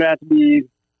 and it turned out to be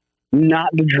not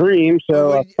the dream.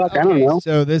 So I don't know.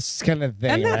 So this kind of thing,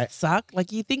 Doesn't that right? suck?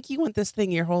 Like you think you want this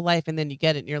thing your whole life, and then you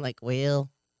get it, and you're like, well,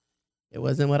 It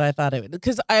wasn't what I thought it would.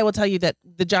 Because I will tell you that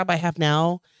the job I have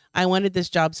now, I wanted this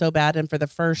job so bad, and for the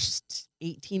first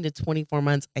 18 to 24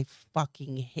 months, I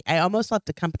almost left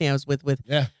the company I was with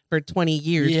for 20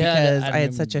 years because I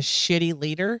had such a shitty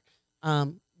leader.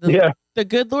 The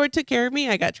good Lord took care of me.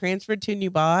 I got transferred to a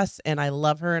new boss, and I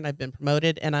love her, and I've been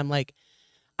promoted, and I'm like,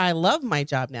 I love my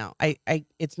job now. I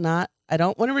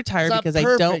don't want to retire because I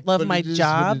don't love my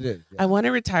job. I want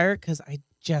to retire because I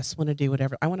just want to do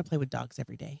whatever. I want to play with dogs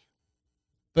every day.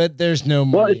 But there's no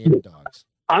money in dogs.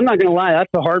 I'm not gonna lie, that's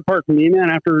the hard part for me, man.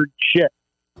 After 2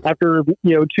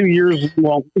 years, a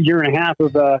year and a half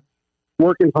of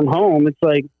working from home, it's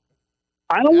like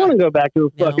I don't want to go back to a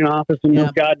fucking office and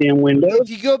no goddamn windows. If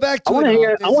you go back to an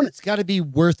office, it's got to be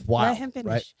worthwhile. Let him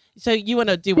finish. Right? So you want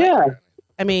to do what? Yeah.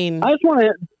 I mean, I just want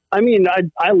to. I mean,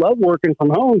 I love working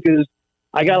from home because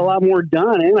I got a lot more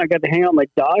done, and I got to hang out with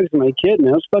my dogs and my kid, and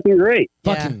it was fucking great.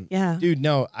 Yeah. Dude,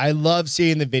 no, I love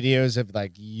seeing the videos of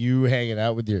like you hanging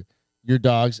out with your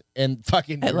dogs and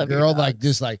fucking your girl like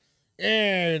just like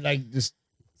just.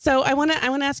 So I want to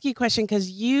ask you a question because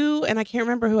you and I can't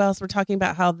remember who else were talking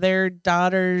about how their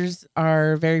daughters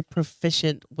are very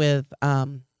proficient with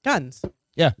guns.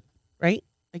 Yeah. Right?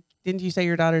 Like, didn't you say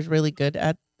your daughter's really good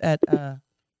at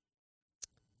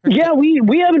Yeah,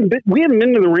 we haven't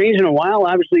been to the range in a while,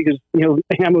 obviously, because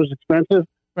ammo is expensive.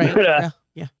 Right. But,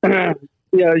 yeah.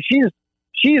 She's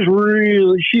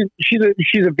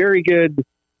a very good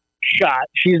shot.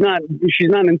 She's not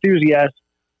an enthusiast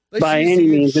by any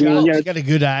means. I mean, she's got a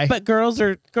good eye. But girls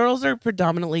are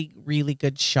predominantly really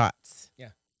good shots. Yeah.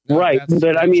 Right.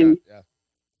 But I mean,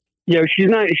 she's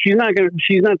not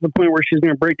to the point where she's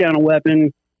gonna break down a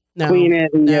weapon, clean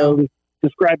it, and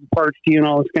describe the parts to you and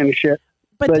all this kind of shit.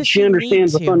 But she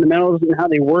understands the fundamentals and how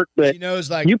they work. But she knows,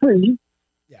 like, I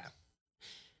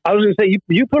was going to say,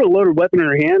 you put a loaded weapon in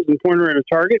her hands and point her at a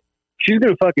target, she's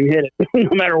going to fucking hit it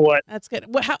no matter what. That's good.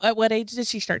 At what age did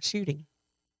she start shooting?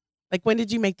 Like, when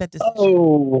did you make that decision?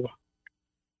 Oh,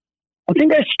 I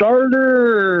think I started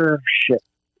her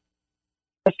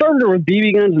with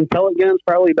BB guns and pellet guns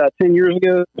probably about 10 years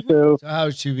ago. So how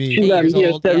would she be? She's about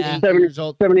 7, 8 years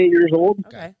old.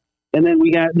 Okay. And then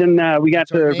we got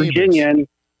to Virginia, and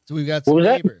so we've got some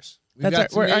neighbors.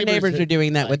 Our neighbors are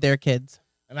doing that with their kids.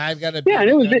 And I've got a and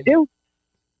it was just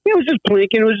plinking.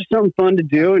 It was just something fun to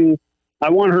do, and I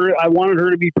wanted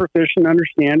her to be proficient,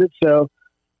 understand it. So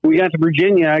we got to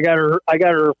Virginia. I got her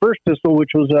first pistol,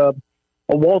 which was a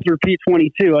Walther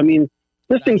P22. I mean,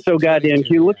 this thing's so goddamn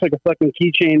cute. It looks like a fucking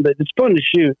keychain, but it's fun to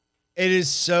shoot. It is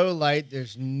so light.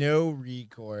 There's no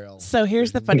recoil. So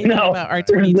here's the funny thing about our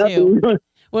 22.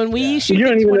 When we shoot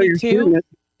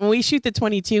the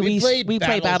 22, we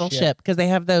play Battleship because they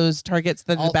have those targets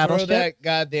that are Battleship. Throw that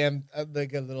goddamn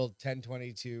like a little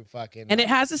 1022 fucking. And it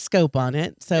has a scope on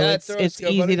it, so it's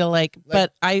easy to like.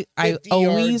 But I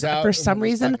always, for some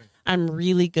reason, I'm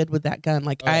really good with that gun.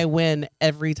 Like I win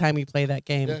every time we play that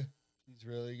game. Yeah, he's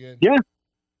really good. Yeah.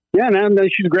 Yeah, now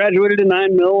she's graduated to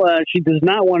 9mm. She does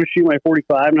not want to shoot my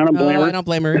 45, and I don't blame her. I don't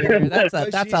blame her either. That's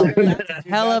a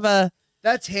hell of a.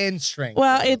 That's hand strength.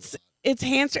 Well, it's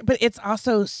hand strength, but it's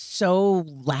also so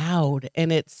loud,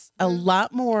 and it's a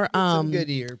lot more. Good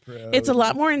ear pro. It's a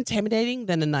lot more intimidating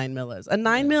than a 9mm is. A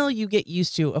 9mm you get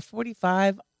used to. A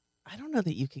 45, I don't know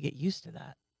that you could get used to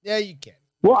that. Yeah, you can.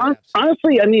 Well,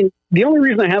 honestly, I mean, the only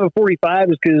reason I have a 45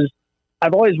 is because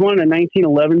I've always wanted a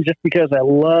 1911 just because I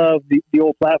love the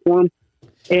old platform.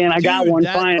 And I got one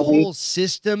finally. The whole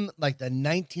system, like the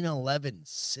 1911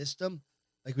 system,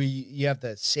 like you have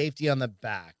the safety on the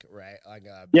back, right? Like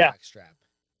a back strap.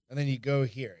 And then you go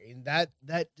here. And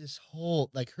this whole,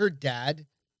 like her dad,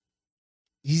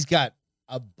 he's got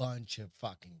a bunch of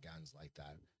fucking guns like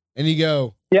that. And you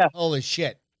go, holy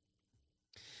shit.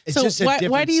 It's so just why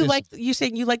do you system. you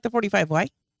saying you like the 45? Why?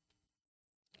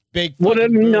 Big. Well,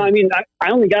 no, I mean, I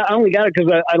only got it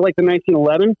because I like the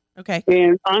 1911. Okay.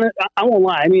 And I won't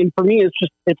lie. I mean, for me, it's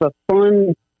a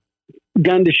fun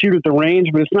gun to shoot at the range,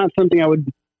 but it's not something I would,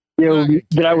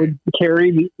 that I would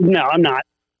carry. No, I'm not,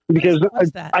 because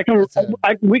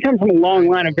we come from a long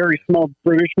line of very small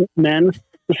British men,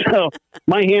 so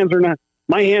my hands are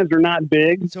not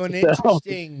big. So an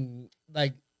interesting,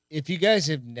 like, if you guys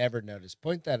have never noticed,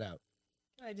 point that out.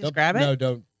 Can I just grab it? No,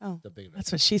 don't. Oh, don't that's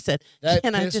what she said. That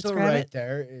Can I pistol just grab right it?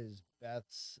 there is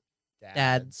Beth's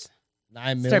dad's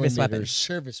 9mm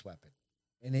service weapon.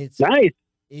 And it's nice.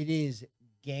 It is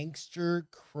gangster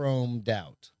chromed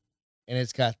out. And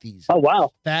it's got these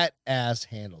fat ass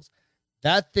handles.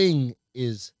 That thing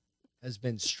has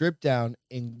been stripped down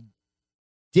and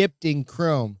dipped in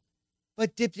chrome,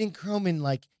 but dipped in chrome in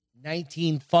like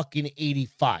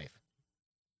 1985.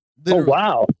 Literally. Oh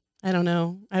wow. I don't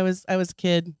know. I was a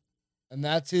kid. And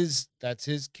that's his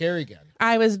carry gun.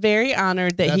 I was very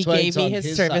honored that he gave me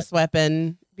his service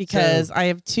weapon because I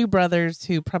have two brothers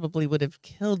who probably would have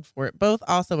killed for it, both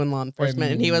also in law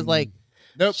enforcement. And he was like,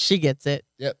 nope, she gets it.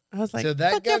 Yep. I was like, so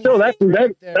that gun,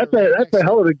 that's a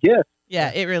hell of a gift.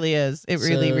 Yeah, it really is. It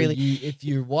really. If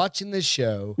you're watching this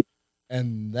show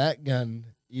and that gun,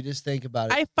 you just think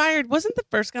about it. Wasn't the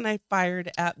first gun I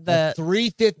fired at the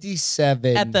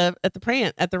 357 at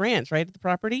the ranch, right? At the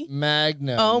property?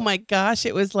 Magnum. Oh my gosh,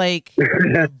 it was like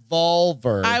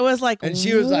revolver. I was like, and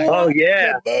she was like, oh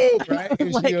yeah, boom, right?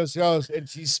 And she goes, and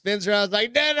she spins around. I was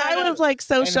like, no. I was like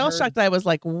so shell shocked. I was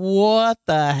like, what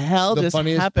the hell just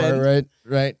happened? Part,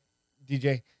 right,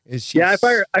 DJ is she? Yeah, I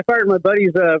fired my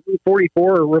buddy's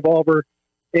 44 revolver.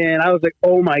 And I was like,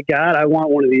 "Oh my god, I want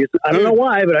one of these." I don't know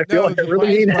why, but I feel like I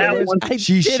really need to have one.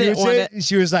 She shoots it, and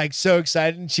she was like so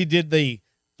excited, and she did the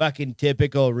fucking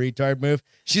typical retard move.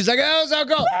 She's like, "Oh, so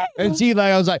cool," and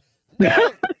I was like,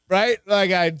 "No," right?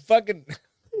 Like I fucking.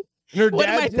 Her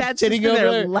dad's sitting over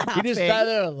there laughing. He just sat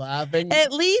there laughing.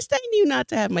 At least I knew not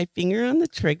to have my finger on the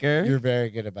trigger. You're very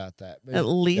good about that. At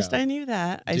least I knew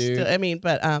that.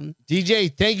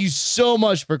 DJ, thank you so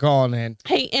much for calling in.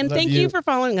 Hey, and thank you for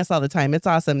following us all the time. It's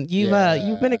awesome.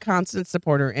 You've been a constant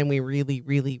supporter, and we really,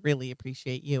 really, really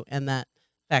appreciate you and that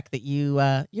fact that you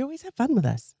always have fun with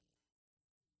us.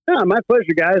 Yeah, my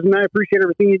pleasure, guys, and I appreciate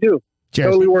everything you do. Cheers.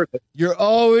 Totally worth it. You're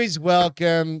always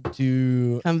welcome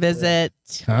to come visit.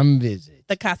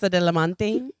 The Casa de la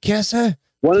Monte. Casa.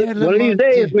 One of these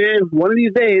days, man. One of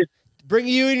these days. Bring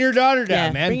you and your daughter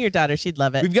down, man. Bring your daughter. She'd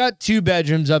love it. We've got 2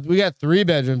 bedrooms up. We got 3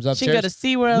 bedrooms upstairs. She can go to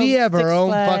SeaWorld. We have our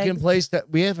own Flags. fucking place.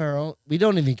 We have our own. We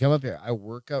don't even come up here.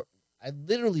 I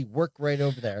literally work right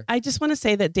over there. I just want to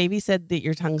say that Davey said that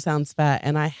your tongue sounds fat,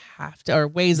 and I have to, or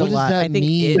weighs a lot. I think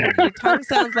your tongue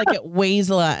sounds like it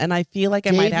weighs a lot, and I feel like I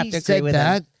might have to agree with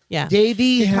that. Yeah,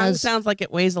 Davey tongue sounds like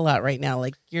it weighs a lot right now.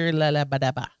 Like you're la la ba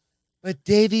da ba. But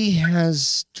Davey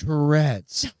has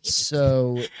Tourette's,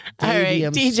 so Davey, all right,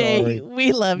 I'm DJ, sorry.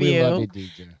 we love you. Love you,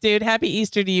 DJ. Dude. Happy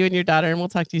Easter to you and your daughter, and we'll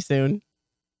talk to you soon.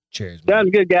 Cheers. Man. Sounds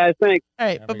good, guys. Thanks. All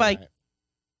right, bye bye.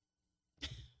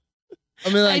 I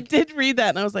mean, like, I did read that,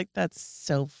 and I was like, "That's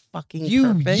so fucking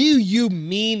perfect." You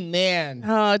mean man.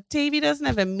 Oh, Davey doesn't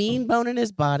have a mean bone in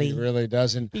his body. He really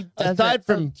doesn't. He doesn't. Aside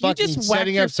from fucking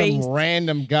setting up some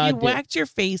random goddamn. You whacked your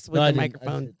face with the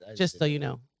microphone, just so you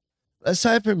know.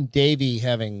 Aside from Davey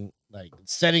having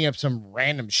setting up some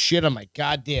random shit on my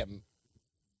goddamn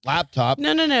laptop.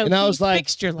 No. And I was like,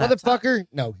 fixed your laptop. Motherfucker.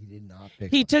 No, he did not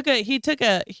fix. He took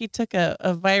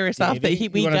a virus Davey, off that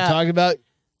we want to got. talk about.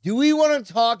 Do we want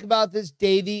to talk about this,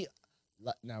 Davey?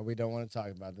 No, we don't want to talk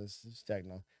about this. This is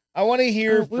techno. I want to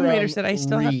hear from Raider said I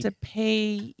still Reed. have to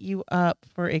pay you up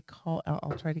for a call.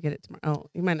 I'll try to get it tomorrow. Oh,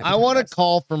 you might not. I want a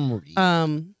call from Reed.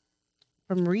 From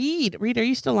Reed. Reed, are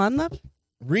you still on, love?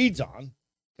 Reed's on.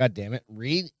 God damn it,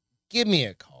 Reed! Give me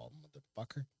a call,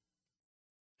 motherfucker.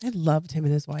 I loved him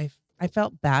and his wife. I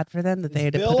felt bad for them that they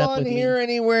had to Bill put up on with here me.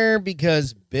 Anywhere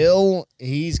because Bill,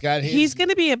 he's got his. He's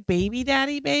gonna be a baby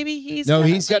daddy, baby. He's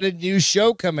got a new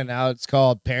show coming out. It's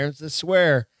called Parents That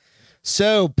Swear.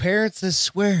 So Parents That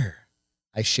Swear,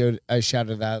 I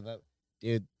shouted that,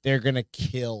 dude. They're gonna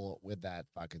kill with that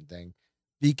fucking thing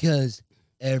because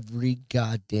every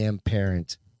goddamn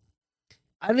parent.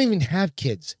 I don't even have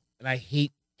kids, and I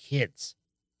hate kids.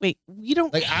 Wait, you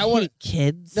don't hate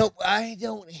kids? No, I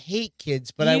don't hate kids,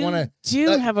 but I want to.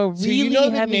 Do have a really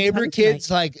the neighbor kids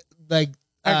tonight. like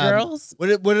our girls? What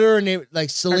are their names? Like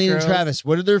Celine and Travis.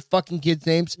 What are their fucking kids'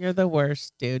 names? You're the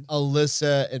worst, dude.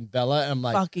 Alyssa and Bella. And I'm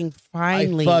like, fucking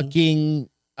finally.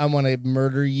 I want to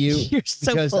murder you. You're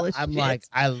so because full of I'm shit. like,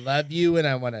 I love you, and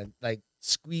I want to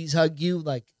squeeze hug you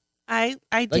like. I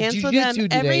dance with them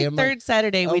every third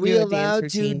Saturday. Are we we do a allowed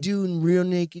dance to routine. do real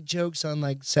naked jokes on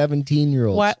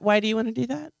 17-year-olds? Why do you want to do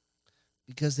that?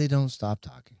 Because they don't stop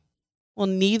talking. Well,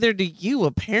 neither do you,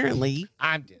 apparently.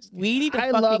 I'm just. We need to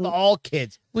I love all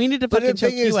kids. We need to But fucking the choke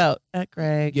thing you is- out at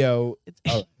Greg. Yo,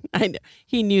 I know.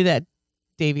 He knew that,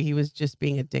 Davey. He was just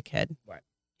being a dickhead. What?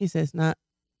 He says, not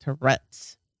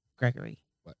Tourette's, Gregory.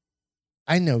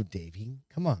 I know, Davey.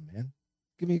 Come on, man.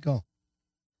 Give me a call.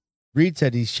 Reed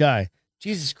said he's shy.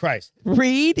 Jesus Christ.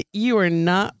 Reed, you are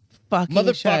not fucking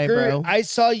Motherfucker, shy, bro. I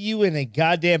saw you in a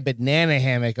goddamn banana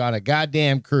hammock on a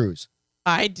goddamn cruise.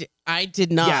 I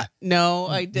did not. Yeah. No,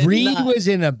 I did Reed not. was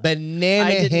in a banana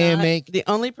I did hammock. not. The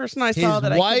only person I His saw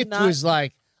that I wife could not, was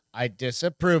like, I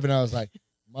disapprove. And I was like,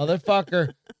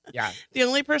 motherfucker. Yeah, the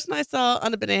only person I saw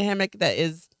on a banana hammock that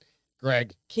is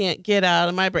Greg. can't get out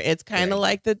of my brain. It's kind of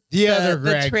like the other the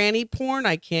Greg. tranny porn.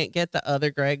 I can't get the other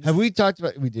Greg. Have we talked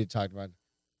about? We did talk about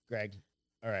Greg.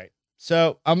 All right.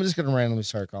 So I'm just gonna randomly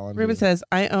start calling. Ruben says,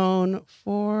 I own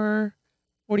 4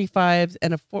 45s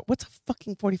and what's a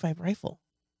fucking 45 rifle?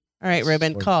 All right,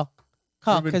 Ruben, call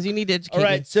because you need to educate All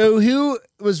right. me. So who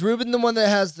was Ruben the one that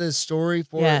has the story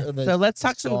for? Yeah. The, So let's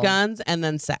talk song? some guns and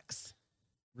then sex.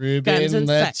 Ruben, Guns and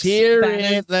let's sex. hear That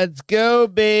it. is- Let's go,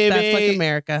 baby. That's like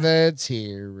America. Let's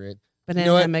hear it. Banana You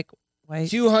know what? hammock. White.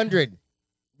 200.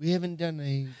 We haven't done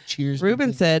a cheers.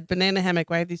 Ruben said, banana hammock.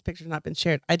 Why have these pictures not been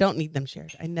shared? I don't need them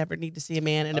shared. I never need to see a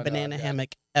man in a banana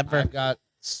hammock ever. I've got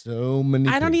so many.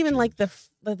 I don't even pictures.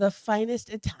 like the finest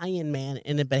Italian man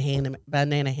in a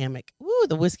banana hammock. Ooh,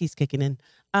 the whiskey's kicking in.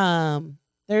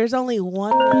 There's only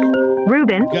one man.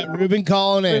 Ruben. We got Ruben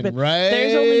calling in, Ruben, right?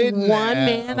 There's only one now.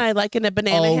 man I like in a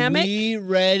banana Are hammock. we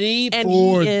ready And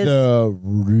for he is- the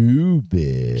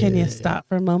Ruben? Can you stop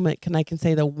for a moment? I can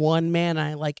say the one man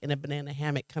I like in a banana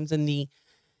hammock comes in the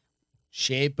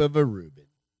Shape of a Ruben.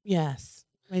 yes.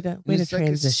 Way to It's like a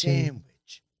transition.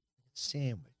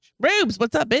 sandwich. Rubes,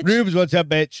 what's up, bitch? Rubes, what's up,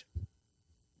 bitch?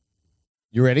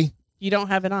 You ready? You don't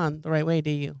have it on the right way, do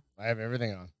you? I have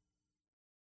everything on.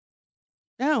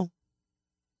 No.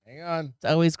 Hang on. It's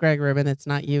always Greg Rubin. It's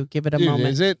not you. Give it a Dude, moment.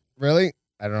 is it? Really?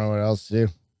 I don't know what else to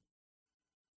do.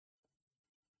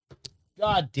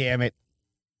 God damn it.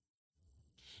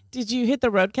 Did you hit the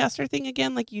Roadcaster thing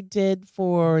again like you did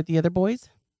for the other boys?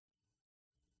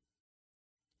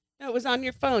 No, it was on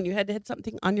your phone. You had to hit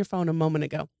something on your phone a moment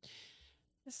ago.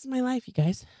 This is my life, you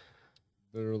guys.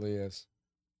 Literally is.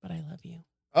 But I love you.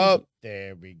 Oh,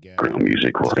 there we go.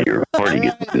 Music while you're All partying.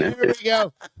 right, there we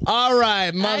go. All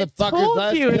right, motherfuckers. I told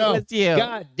Let's you go. it was you.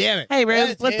 God damn it. Hey, Rose,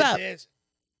 Let's what's hit up? this.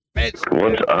 Bitch.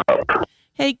 What's up?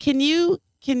 Hey, can you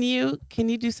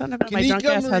do something about Can my you drunk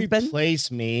ass come husband?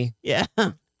 replace me, Yeah.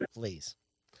 please?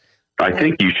 I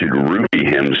think you should roofie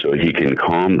him so he can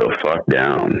calm the fuck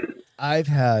down. I've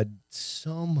had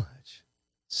so much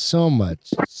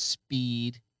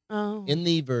speed Oh. in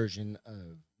the version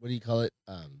of, what do you call it?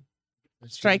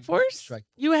 Strike Force? Strike.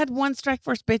 You had one Strike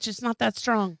Force, bitch. It's not that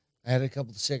strong. I had a couple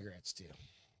of cigarettes too.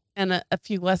 And a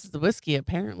few glasses of whiskey,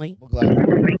 apparently. Well,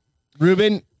 glad.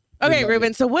 Ruben. Okay, love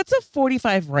Ruben. So what's a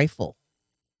 45 rifle?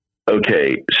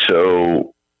 Okay,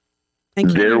 so And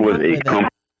can there you was run a with it? company.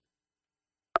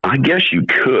 I guess you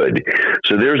could.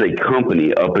 So there's a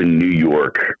company up in New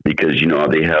York because, you know,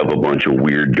 they have a bunch of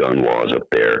weird gun laws up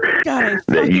there. God, I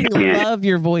that you fucking can't- love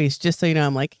your voice. Just so you know,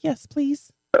 I'm like, yes,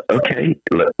 please. Okay,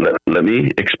 let me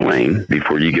explain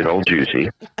before you get all juicy.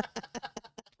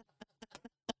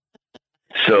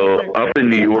 So up in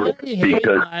New York, I hate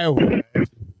because my wife.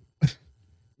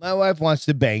 My wife wants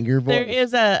to bang your voice. There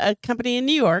is a company in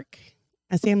New York.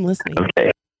 I see I'm listening.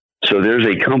 okay, so there's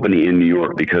a company in New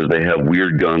York because they have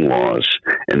weird gun laws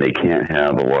and they can't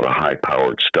have a lot of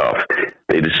high-powered stuff.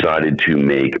 They decided to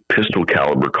make pistol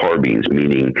caliber carbines,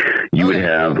 meaning you would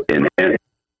have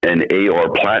an AR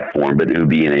platform, but it would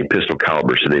be in a pistol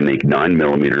caliber. So they make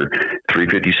 9mm,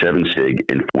 357 SIG,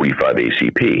 and 45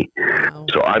 ACP. Wow.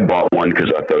 So I bought one because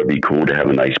I thought it'd be cool to have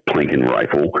a nice plinking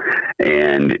rifle,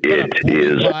 and it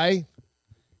is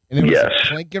And it was Yes.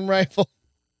 a Lincoln rifle.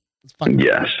 It's fucking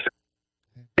yes.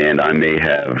 And I may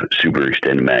have super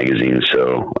extended magazines,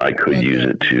 so I could use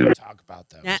it We to. can talk about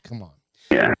those. Yeah. Come on.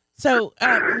 Yeah. So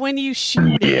when you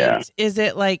shoot Yeah. it, is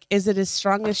it as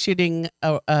strong as shooting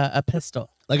a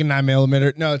pistol? Like a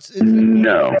 9mm. No, it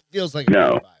No. feels like a No.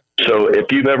 45. So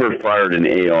if you've ever fired an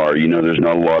AR, you know there's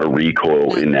not a lot of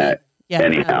recoil in that. Yeah.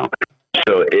 Anyhow,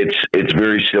 so it's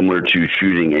very similar to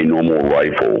shooting a normal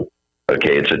rifle.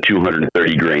 Okay, it's a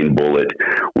 230 grain bullet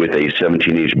with a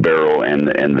 17-inch barrel and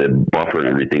the buffer and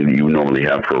everything that you would normally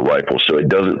have for a rifle. So it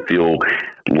doesn't feel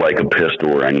like a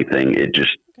pistol or anything. It's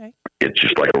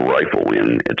just like a rifle,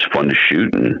 and it's fun to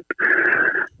shoot. And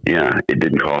yeah, it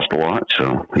didn't cost a lot.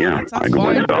 So yeah, That's I go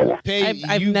awesome. and got one.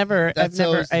 I've never,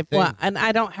 the well, and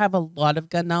I don't have a lot of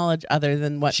gun knowledge other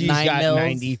than what She's 9 got mils.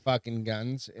 90 fucking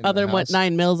guns. In Other the than what house.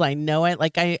 9 mils I know. I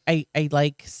like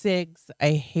SIGs.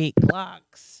 I hate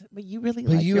Glocks. But you really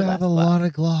But like you your have last a Glock. lot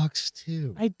of Glocks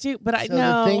too. I do, but I So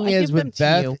know. the thing I is give them with to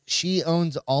Beth, you. she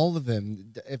owns all of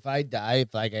them. If I die,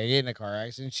 if like I get in a car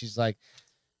accident, she's like,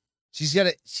 she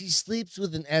sleeps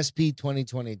with an SP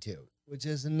 2022, which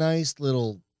is a nice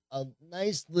little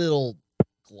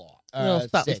Glock. little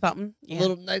something, Sig. something. A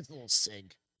Yeah. nice little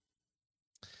Sig.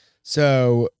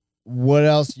 So what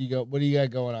else what do you got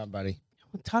going on, buddy?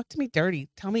 Well, talk to me dirty.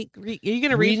 Tell me. Are you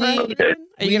going to We read for us? need- Ruben?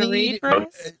 Are you going to read for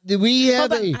us? Do we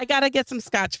have Hold on. a I got to get some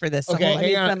scotch for this. So okay? hold on. I Hang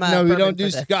need on. some, No, we bourbon don't do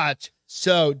for this. scotch.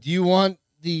 So do you want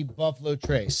the Buffalo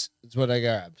Trace? That's what I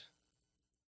grabbed.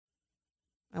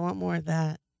 I want more of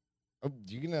that. Oh,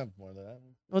 you can have more of that.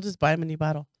 We'll just buy him a new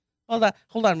bottle.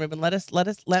 Hold on, Ruben. Let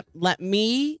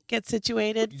me get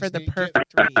situated You for the see,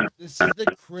 perfect read. This is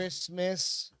the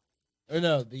Christmas,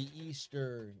 the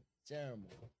Easter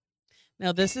ceremony.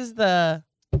 Now this is the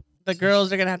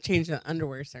girls are gonna have to change the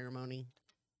underwear ceremony.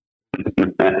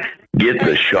 Get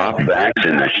the shop vacs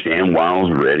and the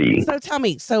ShamWows ready. So tell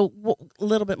me, a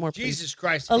little bit more, please. Jesus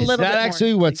Christ! A Is little that bit more,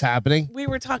 actually what's please. happening? We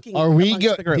were talking. Are we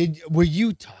amongst the group. Were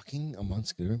you talking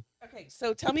amongst the group? Okay,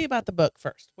 so tell me about the book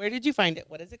first. Where did you find it?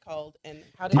 What is it called? And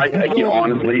how did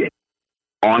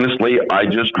Honestly, I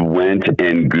just went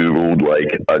and Googled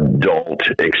like adult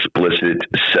explicit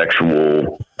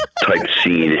sexual type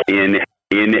scene in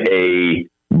a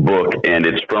book, and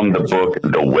it's from the book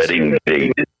The Wedding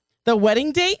Date. The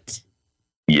Wedding Date?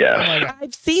 Yes.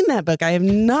 I've seen that book. I have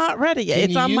not read it yet.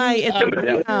 It's on my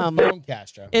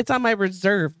it's on my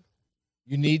reserve.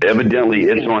 You need Evidently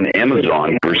it's on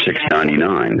Amazon for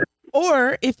 $6.99.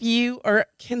 Or if you are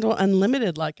Kindle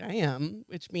Unlimited like I am,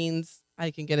 which means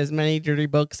I can get as many dirty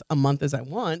books a month as I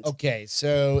want. Okay,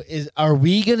 so are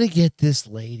we gonna get this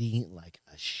lady like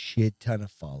a shit ton of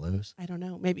follows? I don't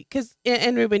know, maybe because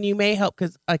and Ruben, you may help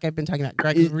because like I've been talking about,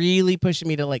 Greg's really pushing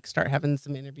me to like start having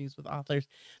some interviews with authors.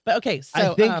 But okay,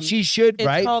 so I think she should, it's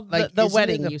right? called like, the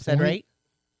Wedding. You said right?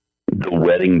 The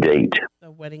Wedding Date.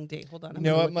 The Wedding Date. Hold on. You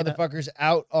know what, motherfuckers?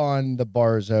 Out on the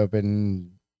bars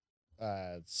open,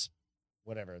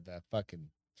 whatever the fucking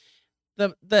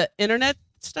the internet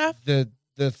stuff. The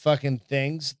fucking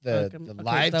things, the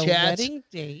live chats. Wedding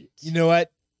Date. You know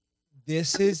what?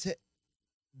 This is the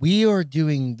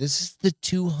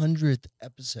 200th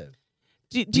episode.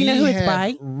 Do you know who it's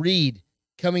by? Reed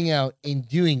coming out and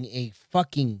doing a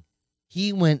fucking.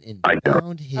 He went and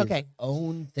found his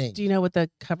own thing. Do you know what the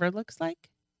cover looks like?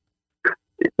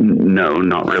 No,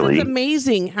 not really. It's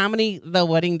amazing how many The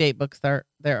Wedding Date books there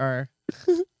are.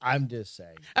 I'm just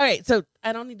saying. All right, so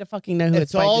I don't need to fucking know who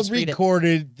it's by. All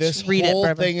recorded. This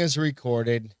whole thing is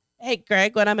recorded. Hey,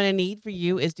 Greg, what I'm going to need for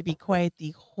you is to be quiet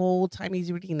the whole time he's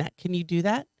reading that. Can you do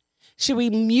that? Should we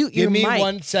mute your mic? Give me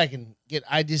 1 second.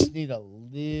 I just need a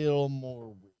little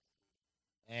more.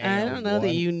 I don't know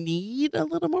that you need a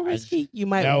little more whiskey. You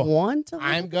might want a little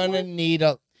I'm going to need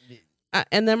and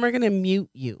then we're going to mute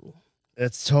you.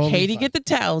 That's totally Katie, fine. Get the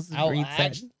towels, Reed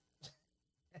said.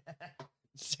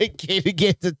 Say Katie,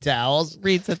 get the towels.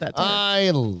 Reed said that to her. I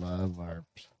love our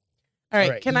people. All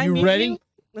right, can I mute ready? you?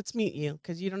 Let's mute you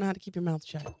because you don't know how to keep your mouth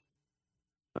shut. All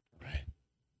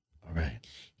right.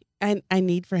 And I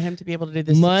need for him to be able to do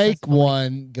this. Mic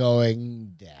 1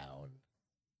 going down.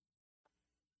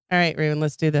 All right, Raven,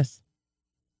 let's do this.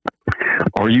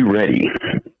 Are you ready?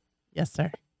 Yes, sir.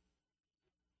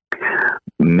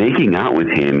 Making out with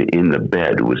him in the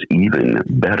bed was even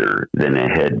better than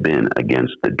it had been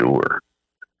against the door.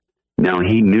 Now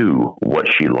he knew what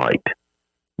she liked,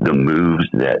 the moves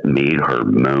that made her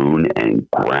moan and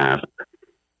grasp,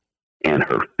 and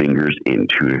her fingers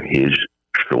into his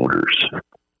shoulders.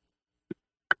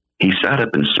 He sat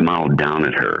up and smiled down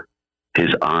at her,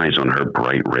 his eyes on her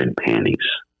bright red panties.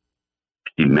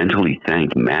 She mentally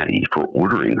thanked Maddie for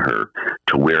ordering her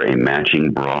to wear a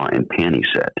matching bra and panty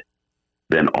set.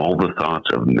 Then all the thoughts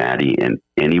of Maddie and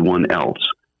anyone else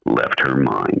left her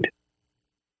mind.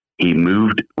 He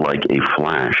moved like a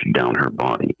flash down her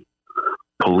body,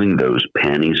 pulling those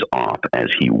panties off as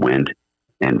he went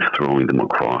and throwing them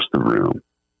across the room.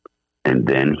 And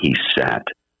then he sat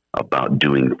about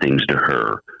doing things to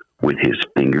her with his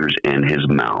fingers and his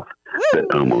mouth that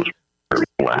almost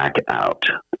black out.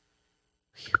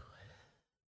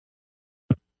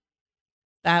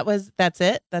 That's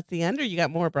it? That's the end, or you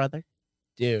got more, brother?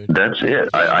 Dude. That's it.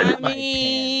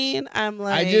 I'm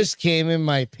like, I just came in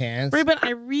my pants. Ruben,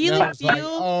 I really feel like,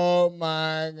 oh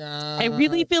my God. I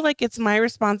really feel like it's my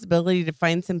responsibility to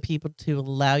find some people to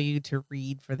allow you to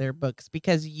read for their books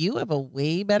because you have a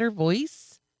way better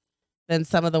voice than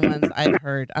some of the ones I've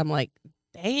heard. I'm like,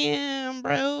 damn,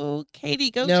 bro.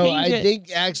 Katie, go change it. No, I think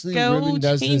actually Ruben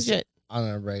does this it. on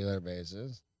a regular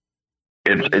basis.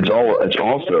 It's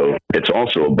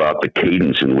also about the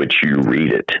cadence in which you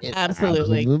read it.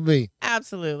 Absolutely. Ruben, I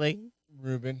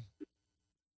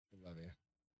love you.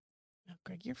 Oh,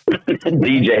 Greg, you're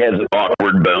DJ has an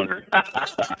awkward boner.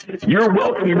 You're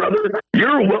welcome, brother.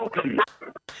 You're welcome.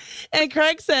 And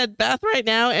Craig said Beth right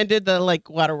now and did the like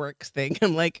waterworks thing.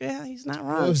 I'm like, yeah, he's not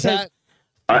wrong. What was that?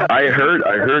 I heard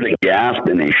a gasp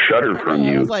and a shudder from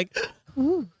you. I was like,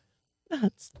 ooh,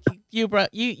 that's you, bro.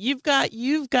 You've got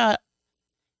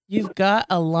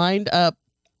a lined up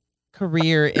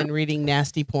career in reading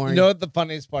nasty porn. You know what the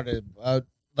funniest part is?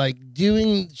 Like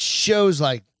doing shows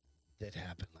like that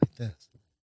happen like this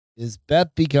is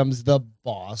Beth becomes the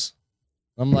boss.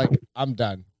 I'm like, I'm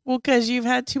done. Well, because you've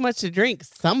had too much to drink.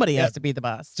 Somebody has to be the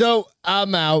boss. So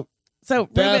I'm out. So,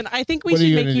 Beth, Ruben, I think we what are should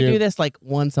you make gonna you do? do this like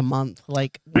once a month.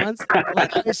 Like once,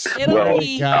 like it'll Well,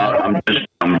 be. I'm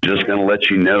just going to let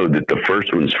you know that the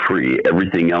first one's free.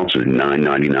 Everything else is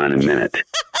 $9.99 a minute.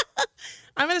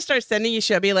 I'm gonna start sending you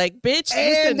shit. I'll be like, bitch,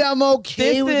 And listen, I'm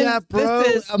okay this with is- that, bro.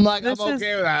 this is- I'm like, I'm this is-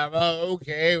 okay with that. I'm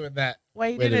okay with that. why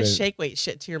you Wait a doing a minute. shake weight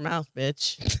shit to your mouth,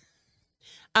 bitch?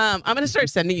 I'm gonna start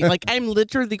sending you. Like, I'm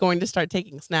literally going to start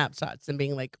taking snapshots and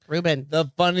being like, Ruben, The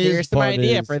funniest here's some part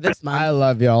idea is, for this month. I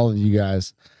love all of you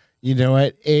guys. You know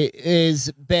what? It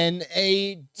has been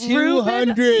a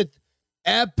 200th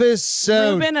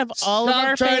episode. Ruben of all Stop of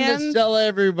our trying fans. to sell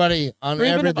everybody on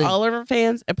Ruben everything. of all of our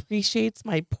fans appreciates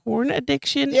my porn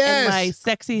addiction Yes. and my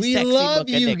sexy, We sexy love book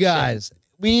you addiction. guys.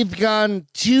 We've gone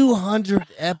 200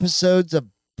 episodes of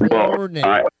porn and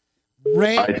I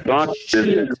rant thought and shit.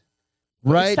 this,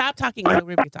 Right? Stop talking so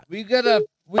Ruben can talk. We gotta.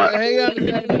 Hang on. a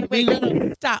second. We Wait,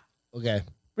 gotta. stop. Okay.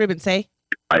 Ruben, say.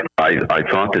 I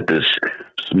thought that this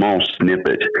small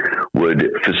snippet would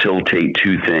facilitate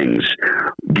two things: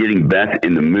 getting Beth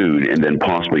in the mood, and then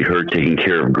possibly her taking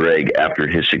care of Greg after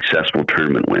his successful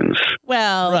tournament wins.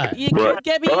 Well, Right. you can't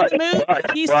get me in the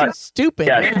mood. He's too stupid.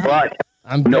 Yes, but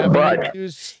I'm No, definitely but- too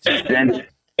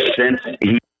since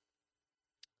he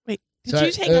Wait, did Sorry,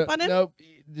 you hang up on him? Nope.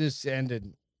 This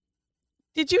ended.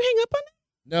 Did you hang up on him?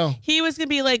 No, He was gonna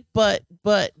be like, but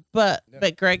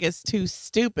Greg is too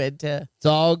stupid to. it's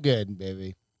all good,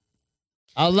 baby.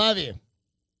 I love you.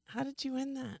 How did you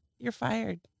end that? You're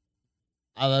fired.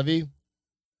 I love you.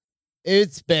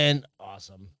 It's been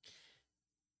awesome.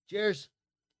 Cheers.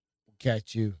 We'll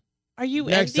catch you. Are you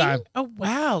Next ending? time. Oh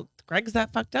wow, Greg's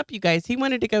that fucked up, you guys. He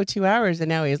wanted to go 2 hours, and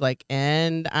now he's like,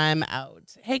 and I'm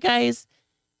out. Hey guys,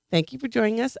 thank you for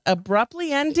joining us.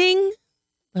 Abruptly ending.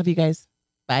 Love you guys.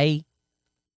 Bye.